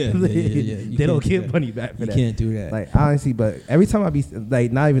stress. Yeah, yeah. They You don't can't do get that. money back for You that. can't do that. Like honestly, but every time I be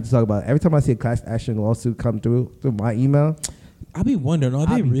like, not even to talk about it, every time I see a class action lawsuit come through my email, I be wondering, are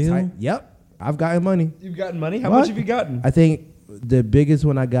I they be real? tight. Yep, I've gotten money. You've gotten money. How What? much have you gotten? I think the biggest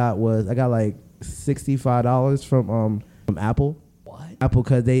one I got like $65 from Apple. What? Apple,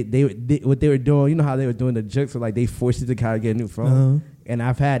 because they what they were doing, you know how they were doing the jokes, so like they forced you to kind of get a new phone. Uh-huh. And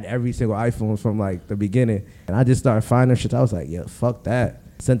I've had every single iPhone from like the beginning, and I just started finding shit. I was like, yeah, fuck that.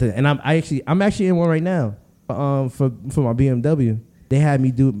 Sent it, and I'm actually in one right now. For my BMW, they had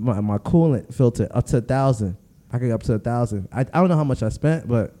me do my coolant filter up to 1,000. I could get up to 1,000. I don't know how much I spent,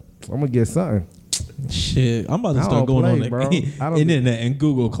 but I'm gonna get something. Shit, I'm about to I start don't going play, on bro. the I don't- internet and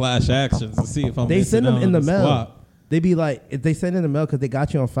Google class actions to see if I'm. They missing send them out in on the mail. swap. They be like, if they send in the mail because they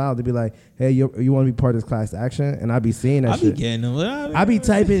got you on file, they be like, hey, you want to be part of this class action? And I be seeing that I be shit. getting them. I be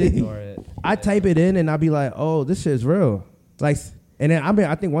typing it. Ignore it. I type it in and I be like, oh, this shit's real. Like, and then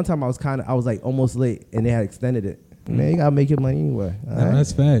I think one time I was like almost late and they had extended it. Man, you gotta make your money anyway. all No, right?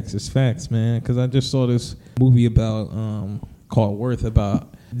 that's facts. It's facts, man. Because I just saw this movie about called Worth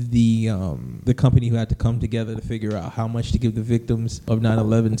about the company who had to come together to figure out how much to give the victims of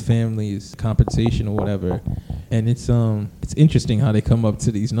 9/11's families compensation or whatever. And it's interesting how they come up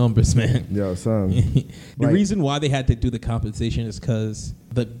to these numbers, man. Yo, son. The Like- reason why they had to do the compensation is because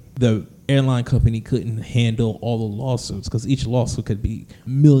the airline company couldn't handle all the lawsuits because each lawsuit could be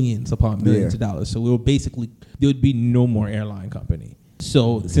millions upon millions Yeah. of dollars. So there would be no more airline company.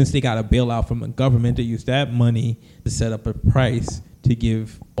 So since they got a bailout from the government, they used that money to set up a price to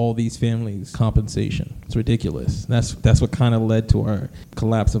give all these families compensation. It's ridiculous. That's what kind of led to our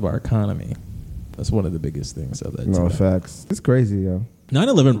collapse of our economy. That's one of the biggest things that led to No that. facts. It's crazy, yo.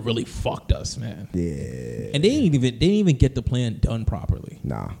 9/11 really fucked us, man. Yeah. And they didn't even get the plan done properly.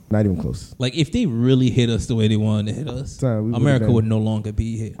 Nah, not even close. Like if they really hit us the way they wanted to hit us, Son, we would've America been- would no longer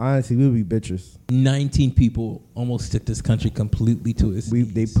be here. Honestly, we would be bitches. 19 people almost took this country completely to its They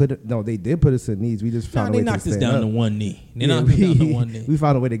knees. did put us in knees. We just found They a way knocked to us stand down up. to one knee. They Yeah, knocked us down to one knee. we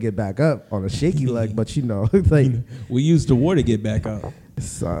found a way to get back up on a shaky leg, but you know, like, We used the war to get back up.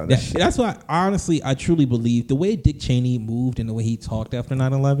 son, That's why, honestly, I truly believe the way Dick Cheney moved and the way he talked after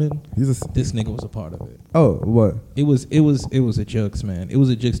 9/11, this nigga was a part of it. oh, what? It was a jokes, man. It was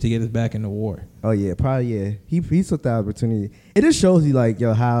a jokes to get us back in the war. Oh yeah, probably yeah. He took that opportunity. It just shows you like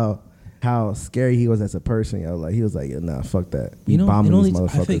yo how scary he was as a person. Yo, like he was like, yo, nah, fuck that. We bombing these I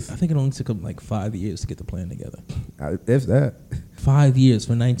motherfuckers. think it only took him like 5 years to get the plan together. If that, 5 years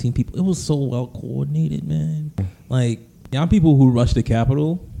for 19 people. It was so well coordinated, man. Like y'all people who rushed the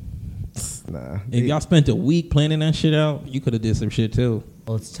Capitol. nah. If y'all spent a week planning that shit out, you could have did some shit too.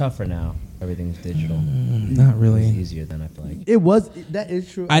 Well, it's tougher now. Everything's digital. Not It's really. easier than I feel like. It was that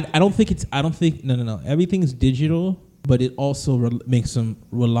is true. I don't think no. Everything's digital, but it also makes them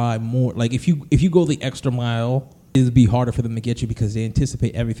rely more. Like if you go the extra mile, it'll be harder for them to get you because they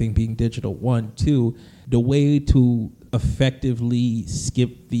anticipate everything being digital. 1, 2, the way to effectively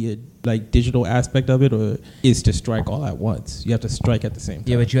skip the digital aspect of it is to strike all at once. You have to strike at the same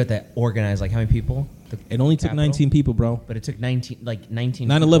time. Yeah, but you have to organize how many people? It only took 19 people, bro. But it took 19.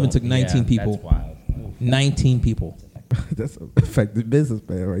 9/11 took 19 people. That's wild. 19 people. That's an effective business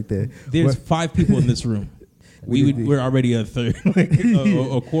plan right there. There's 5 people in this room. We're already a third,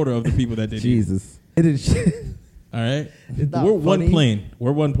 a quarter of the people that did. Jesus. It is. All right. Not We're funny. one plane.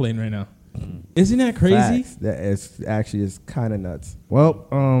 We're one plane right now. Isn't that crazy? Facts. That is kind of nuts. Well,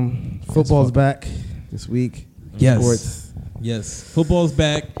 football's back this week. Yes. Sports. Yes. Football's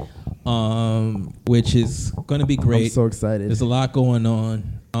back, which is going to be great. I'm so excited. There's a lot going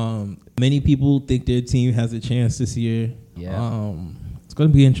on. Many people think their team has a chance this year. Yeah. It's going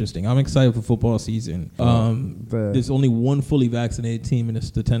to be interesting. I'm excited for football season. There's only one fully vaccinated team, and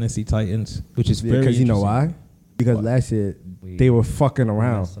it's the Tennessee Titans, which is very because interesting. you know why? Because last year they were fucking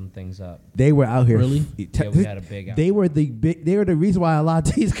around. Messed some things up. They were out here. Really? Yeah, we had a big. They were the reason why a lot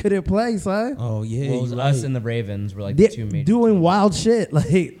of teams couldn't play, son. Oh, yeah. Well, it was you're us right. and the Ravens were like They're the two major doing teams. wild shit,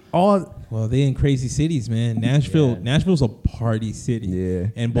 like all. Well, they in crazy cities, man. Nashville's a party city. Yeah.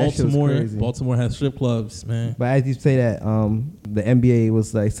 And That shit was crazy. Baltimore has strip clubs, man. But as you say that, the NBA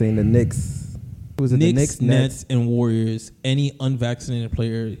was like saying the Knicks. Was it the Knicks, Nets, and Warriors, any unvaccinated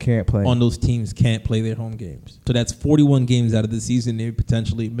player can't play on those teams can't play their home games. So that's 41 games out of the season they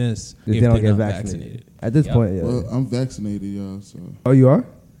potentially miss if they they're don't get not vaccinated. At this point, yeah. Well, I'm vaccinated, y'all. So Oh, you are?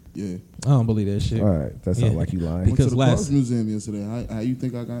 yeah. I don't believe that shit. All right, that sounds like you lying. Went to Because the last- Cars Museum yesterday. How you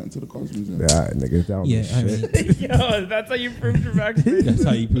think I got into the Cars Museum? Yeah, all right, nigga, that don't Yeah, mean I shit. mean, Yo, that's how you proved your vaccination. that's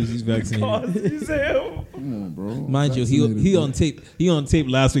how you prove he's vaccinated. Museum. Come on, bro. Mind you, he Vaccinated, on tape. He on tape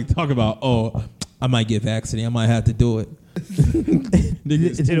last week talking about, I might get vaccinated. I might have to do it. Nigga,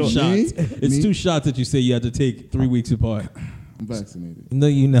 it's two Me? shots. It's Me? 2 shots that you say you have to take 3 weeks apart. I'm vaccinated. No,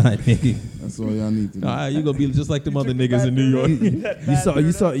 you not, nigga. That's all y'all need to know. You gonna be just like them other niggas in New York.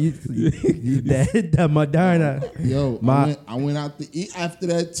 You saw that Moderna. Yo, My- I went out to eat after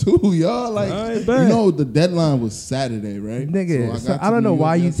that too, y'all. Like, All right, you bet. know, the deadline was Saturday, right? Nigga, so got I to don't know New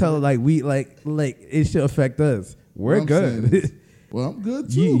why York you yesterday. tell like we like it should affect us. We're What I'm saying good. is, well, I'm good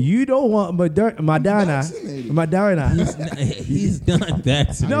too. You don't want Moderna. vaccinated. Moderna. He's not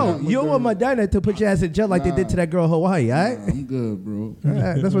vaccinated. No, I'm you don't want Moderna to put your ass in jail like they did to that girl in Hawaii, all right? I'm good, bro. All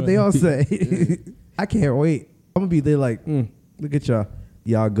right, that's what they all say. I can't wait. I'm gonna be there like, look at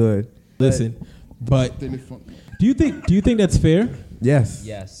y'all good. Listen, but Then it fun- do you think that's fair? Yes.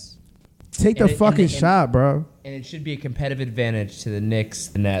 Yes. Take the And it- fucking and- shot, bro. And it should be a competitive advantage to the Knicks,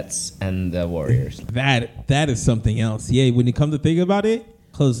 the Nets, and the Warriors. That is something else. Yeah, when you come to think about it,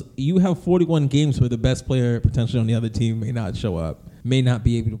 because you have 41 games where the best player potentially on the other team may not show up, may not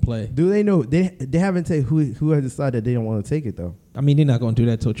be able to play. Do they know? They haven't said who has decided they don't want to take it though. I mean, they're not going to do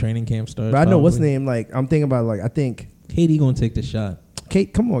that till training camp starts. But I know what's probably. name. Like I'm thinking about I think KD going to take the shot.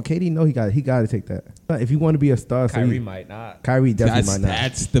 Kate. Come on, KD. No, he got to take that. If you want to be a star, Kyrie might not. Kyrie definitely might not.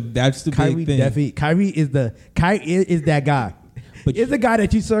 That's the Kyrie big thing. definitely. Kyrie is that guy. But It's the guy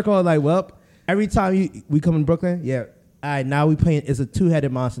that you circle like, well, every time we come in Brooklyn, yeah. All right, now we playing. It's a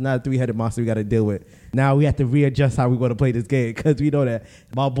 2-headed monster, not a 3-headed monster. We got to deal with. Now we have to readjust how we want to play this game because we know that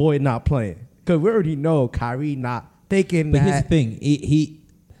my boy not playing. Because we already know Kyrie not thinking But that. here's the thing.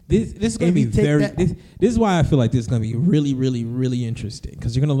 This is going If to he be take very. that- This is why I feel like this is going to be really, really, really interesting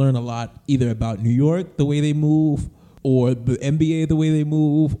because you're going to learn a lot either about New York, the way they move, or the NBA, the way they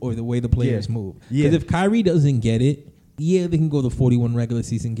move, or the way the players move. Yeah. Because if Kyrie doesn't get it, they can go to 41 regular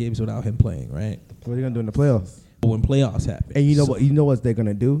season games without him playing, right? What are they gonna do in the playoffs? But when playoffs happen, And you know what they're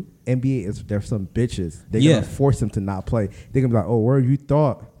gonna do? NBA is they're some bitches. They're gonna force him to not play. They're gonna be like, oh, where you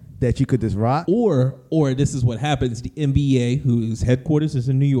thought that you could just rock? Or this is what happens: the NBA, whose headquarters is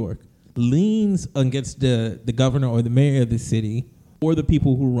in New York, leans against the governor or the mayor of the city, or the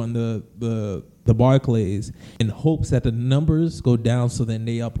people who run the Barclays, in hopes that the numbers go down. So then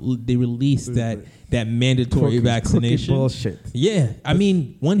they release that mandatory vaccination. Crooked bullshit. Yeah, I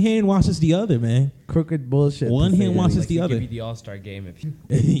mean, one hand washes the other, man. Crooked bullshit. One to say hand the washes least. the Give other. you the All-Star game if you.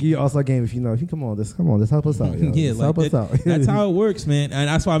 You also game if you know. If you come on, let's help us out. Yo. Yeah, Let's like help us out. that's how it works, man. And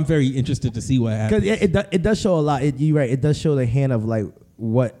that's why I'm very interested to see what happens. Because it does show a lot. You're right. It does show the hand of like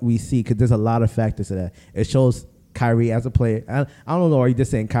what we see. Because there's a lot of factors to that. It shows Kyrie as a player. I don't know. Are you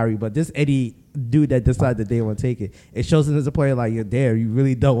just saying Kyrie? But this Eddie dude that decided that they want to take it. It shows him as a player like you're there. You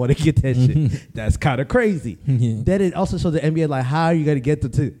really don't want to get that shit. That's kind of crazy. Yeah. Then it also shows the NBA like how are you gonna get the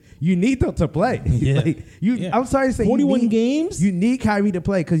two. you need them to play. Yeah. I'm sorry to say, 41 games. You need Kyrie to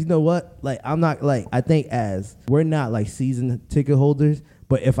play because you know what? Like, I'm not like, I think as we're not like season ticket holders,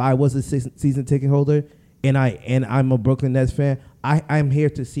 but if I was a season ticket holder and I'm a Brooklyn Nets fan, I'm here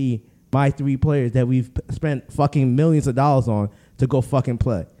to see my 3 players that we've spent fucking millions of dollars on to go fucking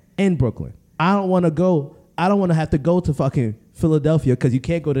play in Brooklyn. I don't want to have to go to fucking Philadelphia because you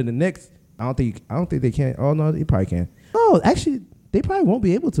can't go to the Knicks. I don't think they can. Oh no, they probably can. Oh, actually, they probably won't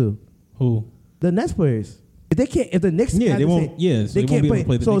be able to. Who? The Nets players. If they can't, if the Knicks, Yeah, they won't. Yeah, so they can't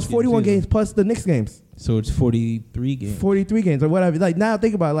play. So it's 41 games plus the Knicks games. So it's 43 games. 43 games or whatever. Like now,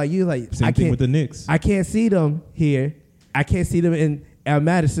 think about it, like you like. Same thing with the Knicks. I can't see them here. I can't see them in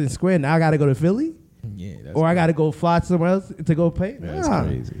Madison Square. Now I got to go to Philly. Yeah, that's or I got to go fly somewhere else to go play. That's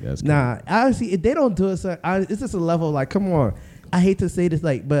crazy. That's nah. Honestly, if they don't do it, so it's just a level of like, come on. I hate to say this,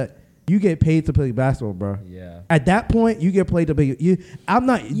 like, but you get paid to play basketball, bro. Yeah. At that point, you get paid to play. I'm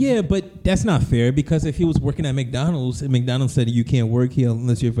not. Yeah, but that's not fair because if he was working at McDonald's and McDonald's said you can't work here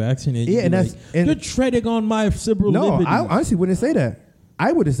unless you're vaccinated, Yeah, and that's you're treading on my civil liberties. I honestly wouldn't say that.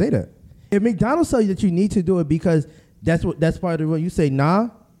 I wouldn't say that. If McDonald's tell you that you need to do it because that's part of what you say, nah.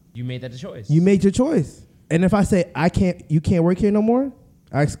 You made that choice. You made your choice. And if I say you can't work here no more,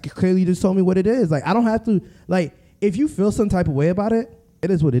 I clearly just told me what it is. Like I don't have to. Like if you feel some type of way about it,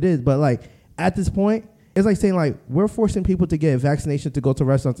 it is what it is. But like at this point, it's like saying like we're forcing people to get vaccinations to go to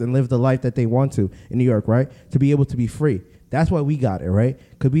restaurants and live the life that they want to in New York, right? To be able to be free. That's why we got it, right?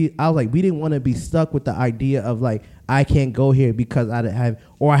 Because I was like, we didn't want to be stuck with the idea of like I can't go here because I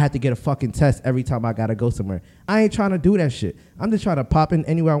have to get a fucking test every time I gotta go somewhere. I ain't trying to do that shit. I'm just trying to pop in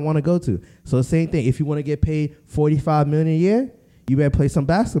anywhere I want to go to. So the same thing. If you want to get paid $45 million a year, you better play some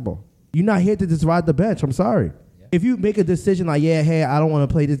basketball. You're not here to just ride the bench. I'm sorry. Yeah. If you make a decision like, hey, I don't want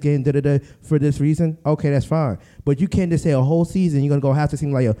to play this game for this reason, okay, that's fine. But you can't just say a whole season you're gonna go have to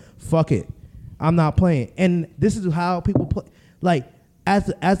seem like, fuck it, I'm not playing. And this is how people play. Like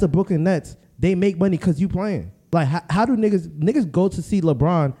as the Brooklyn Nets, they make money because you playing. Like, how do niggas go to see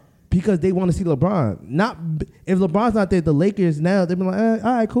LeBron because they want to see LeBron? Not if LeBron's not there, the Lakers now they've been like,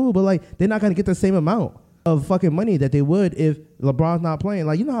 all right, cool, but like they're not gonna get the same amount of fucking money that they would if LeBron's not playing.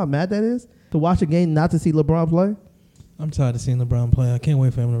 Like, you know how mad that is to watch a game not to see LeBron play. I'm tired of seeing LeBron play. I can't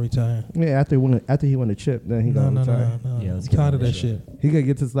wait for him to retire. Yeah, after he won the chip, then he gonna retire. No. Yeah, I'm tired of that shit. He gonna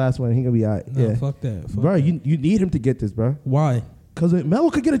get this last one. He gonna be all right. No, yeah, fuck that, bro. You need him to get this, bro. Why? Because Melo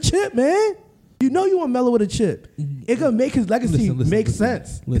could get a chip, man. You know you want Melo with a chip. It gonna make his legacy make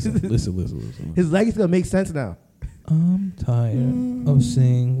sense. Listen. His legacy gonna make sense now. I'm tired of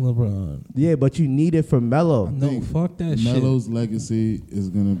seeing LeBron. Yeah, but you need it for Melo. No, fuck that shit. Melo's legacy is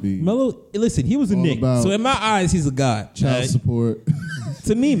gonna be Melo. Listen, he was a Knick, so in my eyes, he's a god. Child support.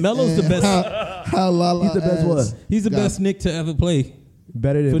 To me, Melo's the best. How Lala he's the best what? He's the best Knick to ever play.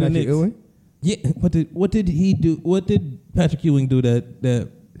 Better than for the Patrick Knicks. Ewing? Yeah. What did he do? What did Patrick Ewing do that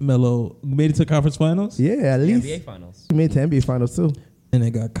Melo made it to conference finals? Yeah, at least NBA finals. he made it to NBA finals too. And they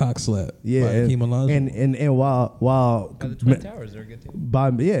got cock slapped. Yeah, by Hakeem Olajuwon. and while The Twin Towers are good too.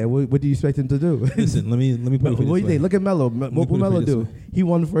 what do you expect him to do? Listen, let me put it What this do you way. think? Look at Melo. What put it Melo this do? way. He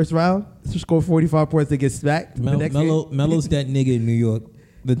won the first round, scored 45 points to get smacked. the next game. Melo's that nigga in New York.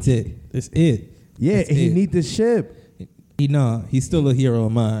 That's it. That's it. Yeah, That's and he it. need this chip. He's still a hero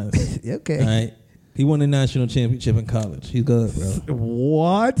of mine. Okay. All right. He won the national championship in college. He's good, bro.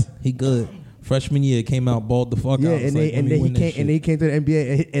 What? He good. Freshman year came out, balled the fuck Yeah, out. and then he came to the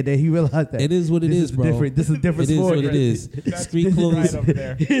NBA, and then he realized that It is what it is, bro. Different. This is a different It is sport. what it is. Street Right clothes. over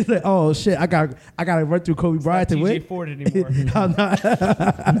there. He's like, oh shit, I got to run through Kobe Bryant to TJ win. Ford anymore.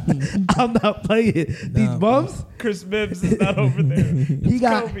 I'm not playing these bums. Chris Mims is not over there. He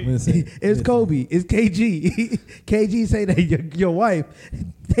got Kobe. it's Kobe. It's KG. KG say that your wife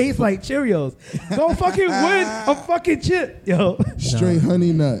tastes like Cheerios. Don't fucking win a fucking chip, yo. straight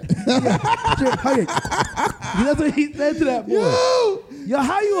honey nut. That's what he said to that boy. Yo,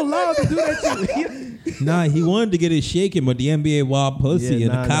 how you allowed to do that to me? Nah, he wanted to get it shaken, but the NBA wild pussy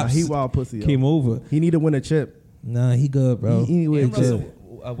and the cops he wild pussy. Yo. came over. He need to win a chip. Nah, he good, bro. He need to win a And chip.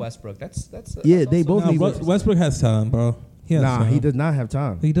 Russell Westbrook. That's Yeah, that's they also- both Nah, need Westbrook has time, bro. He has time. he does not have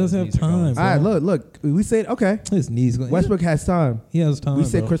time. He does have His knees are time, going. bro. All right, look. We said okay. His knees going. Westbrook has time. He has time. We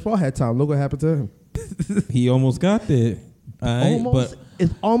said bro. Chris Paul had time. Look what happened to him. He almost got there. All right, Almost. but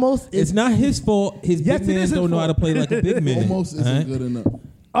It's almost. it's not his fault. His Yes, big it man is his don't know how to fault. play like a big man. Almost isn't all right? good enough.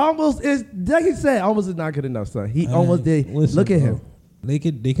 Almost is. Like he said, almost is not good enough, son. He All almost right, did. listen, Look at bro.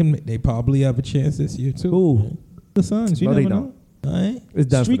 him. They probably have a chance this year too. Who? The Suns. You No, never they know. don't. All right. It's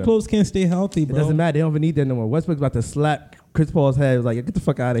done for Street them. clothes can't stay healthy, It bro. doesn't matter. They don't even need that no more. Westbrook's about to slap Chris Paul's head. Was like, get the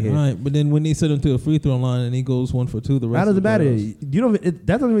fuck out of here. All right, but then when they set him to a free throw line and he goes 1 for 2, the rest That doesn't matter. playoffs.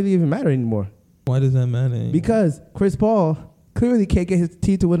 That doesn't really even matter anymore. Why does that matter anymore? Because Chris Paul clearly can't get his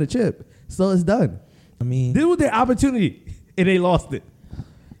team to win a chip, so it's done. I mean, This was their opportunity, and they lost it.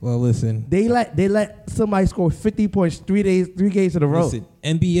 well, listen. They let somebody score 50 points 3 games in a row. Listen,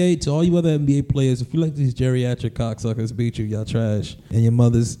 NBA, to all you other NBA players, if you like these geriatric cocksuckers beat you, y'all trash, and your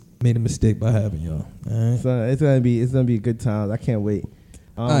mothers made a mistake by having y'all. All right. So it's gonna be a good time. I can't wait.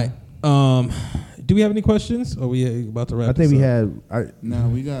 All right. Do we have any questions? Or are we about to wrap? I think this we up?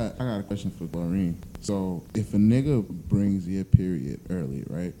 had. I got a question for Doreen. So if a nigga brings your period early,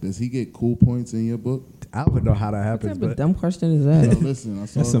 right? Does he get cool points in your book? I don't know how that What happens, type of but dumb question is Yo, that? listen, I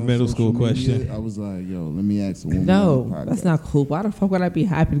saw That's it a on middle social school media. question. I was like, yo, let me ask a woman. No, on the podcast. that's not cool. Why the fuck would I be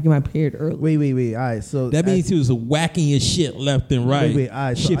happy to get my period early? wait. All right, so That means he was whacking your shit left and right, Wait, all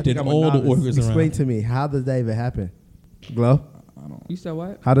right. So I shifting think I'm a all the novice. organs Explain around. to me, how does that even happen? Glow? You said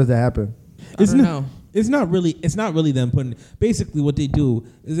what? How does that happen? I don't know. It's not really them putting. Basically, what they do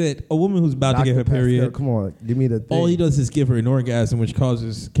is that a woman who's about to get her Dr. Pascal, period, come on, give me the thing. all he does is give her an orgasm, which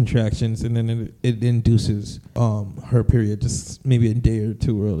causes contractions, and then it induces her period just maybe a day or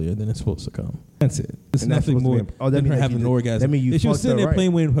two earlier than it's supposed to come. That's it. It's And that's nothing supposed to more be- oh, that than mean her that having you an did- orgasm. that mean you if she was fucked sitting her there right.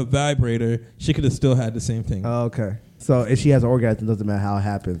 playing with her vibrator, she could have still had the same thing. Oh, okay. So if she has an orgasm, it doesn't matter how it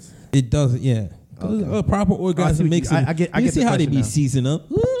happens. It doesn't, yeah. 'Cause Okay. a proper I see orgasm what makes you- it. I get You the see how they question be now. seizing up?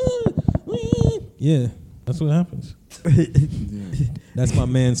 Yeah, that's what happens. That's my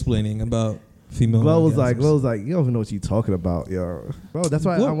mansplaining about female. Glow was like, orgasms. you don't even know what you're talking about, yo. Bro, that's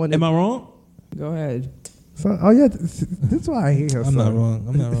why What? I wanted. Am I wrong? Go ahead. Oh yeah, that's why I hate her. I'm son. not wrong.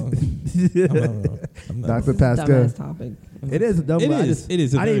 I'm not wrong. I'm not wrong. I'm not Dr. wrong. Pascal. Dumbass topic. It is a dumb. It but is. It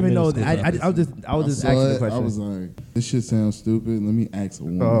is a I didn't very even know middle that. school topic. I was just saw asking the it, question. I was like, this shit sounds stupid. Let me ask a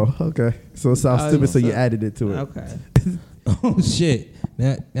woman. Oh, okay. So it sounds Oh, stupid, so you so- added it to it. Okay. Oh shit,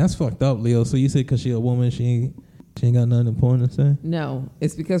 that's fucked up, Leo. So you said because she a woman, she ain't got nothing important to say. No,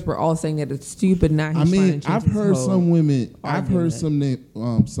 it's because we're all saying that it's stupid. Now he's I trying mean, to change I've his heard whole some women. I've heard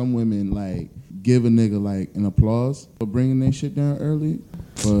argument. some women like give a nigga like an applause for bringing their shit down early,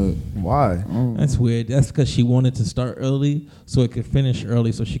 but Why? That's weird. That's because she wanted to start early so it could finish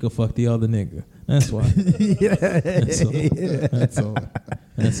early so she could fuck the other nigga. That's why. That's all.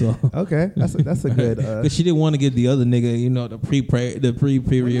 That's all. Okay, that's a good. Because she didn't want to give the other nigga, the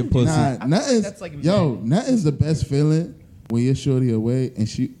pre-period pussy. nah, nothing's That's like nothing's the best feeling when you're shorty away and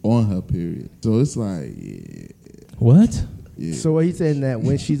she on her period. So it's like, yeah, What? yeah. So what he's saying that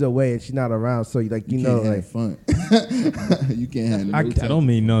when she's away and she's not around, so like you know, can't like have fun. You can't have no That don't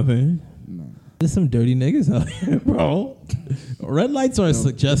mean nothing. No. There's some dirty niggas out here, bro. Red lights are a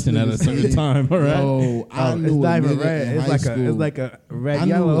suggestion at a certain time, all right? Oh, I it's knew a not even nigga red. in It's high like school. it's like a red I knew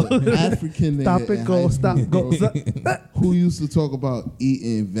yellow. an African nigga Stop in it, go, high stop, school go. who used to talk about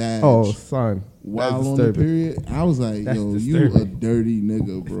eating vag Oh, son. while That's on the disturbing. period. I was like, That's yo, you a disturbing. dirty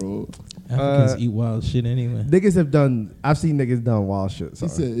nigga, bro. Africans eat wild shit anyway. Niggas have done. I've seen niggas done wild shit. He Son.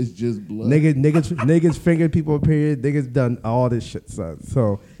 said it's just blood. Niggas fingered people. Period. Niggas done all this shit, son.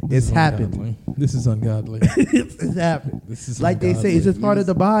 So it's happened. Ungodly. This is ungodly. It's happened. This is Like they say, it's just part of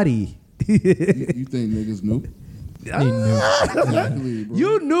the body. you think niggas knew? They knew. Exactly, bro.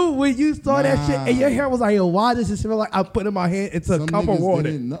 You knew when you saw that shit, and your hair was like, yo, why does this feel like I'm putting my hand into Some a cup of niggas water?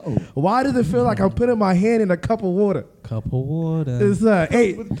 didn't know. Why does it feel like I'm putting my hand in a cup of water? Cup of water. It's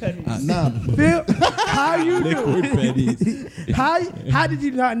hey, Nah, Phil, how you Liquid knew? pennies. How did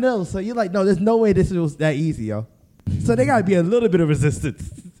you not know? So you're like, no, there's no way this was that easy, yo. So there gotta be a little bit of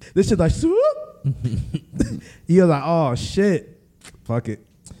resistance. This shit like swoop. You're like, oh shit, fuck it.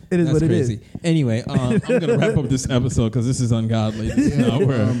 It is That's what crazy. it is. Anyway, I'm gonna wrap up this episode because this is ungodly. This is not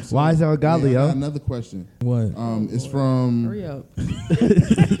where- so- Why is that ungodly, I got yo? another question. What? It's from. Hurry up.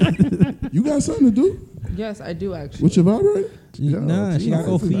 You got something to do? Yes, I do actually. With your vibrator? Nah, she gotta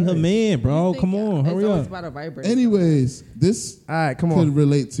go feed her man, bro. Come on, hurry It's always up. about a vibrator. Anyways, this All right, come could on.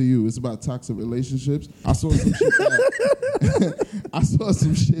 relate to you. It's about toxic relationships. I saw some shit that I saw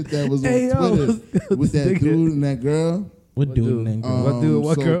some shit that was on Hey, yo. Twitter with that dude and that girl. What dude? dude? Then? What dude,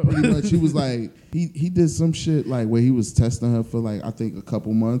 what so girl? pretty much he was like he did some shit like where he was testing her for like I think a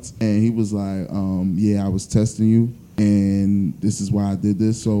couple months and he was like yeah I was testing you and this is why I did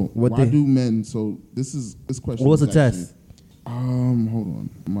this. So What why did- do men? So this question. What was the is test? actually- hold on.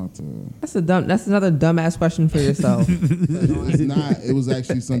 I'm about to. That's another dumbass question for yourself. No, it's not. It was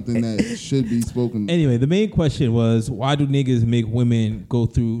actually something that should be spoken. Anyway, the main question was why do niggas make women go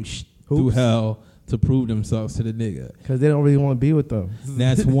through Hoops. hell to prove themselves to the nigga? Because they don't really want to be with them.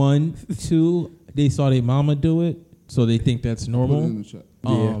 That's one. Two, they saw their mama do it. So they think that's Put it normal. in the chat.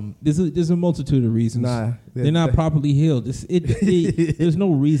 There's a multitude of reasons. Nah, they're not properly healed. There's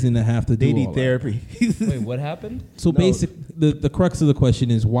no reason to have to do They all need that. therapy. Wait, what happened? So the crux of the question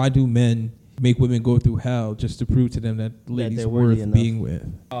is, why do men make women go through hell just to prove to them that ladies they're worth worthy enough. being with?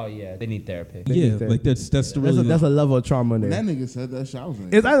 Oh yeah, they need therapy. They Yeah, need therapy. like that's the That's a level of trauma in When there. that nigga said that shit, I was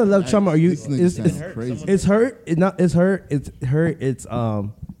like, It's either love trauma or you. This nigga sounds hurt. crazy. It's hurt. It's not. It's hurt. It's hurt. It's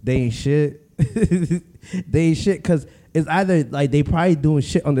they ain't shit. They ain't shit because it's either like they probably doing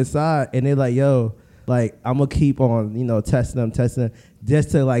shit on the side and they're like, yo, like I'm gonna keep on, testing them,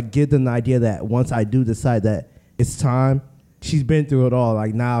 just to like give them the idea that once I do decide that it's time, she's been through it all.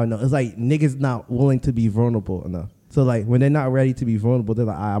 Like now, I know it's like niggas not willing to be vulnerable enough. So like when they're not ready to be vulnerable, they're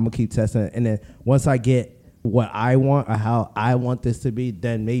like, I'm gonna keep testing it, and then once I get what I want or how I want this to be,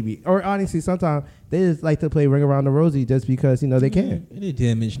 then maybe. Or honestly, sometimes they just like to play Ring Around the Rosie just because they can. They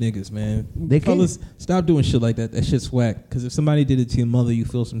damage niggas, man. They can. Fellas, stop doing shit like that. That shit's whack. Because if somebody did it to your mother, you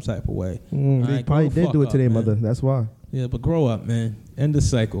feel some type of way. They Alright, probably grow the did fuck do it to up, their man. mother. That's why. Yeah, but grow up, man. End the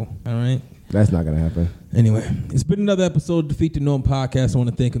cycle. All right. That's not gonna happen. Anyway, it's been another episode of Defeat the Norm podcast. I want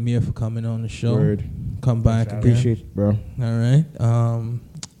to thank Amir for coming on the show. Word. Come back again. Appreciate it, bro. All right.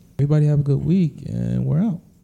 Everybody have a good week, and we're out.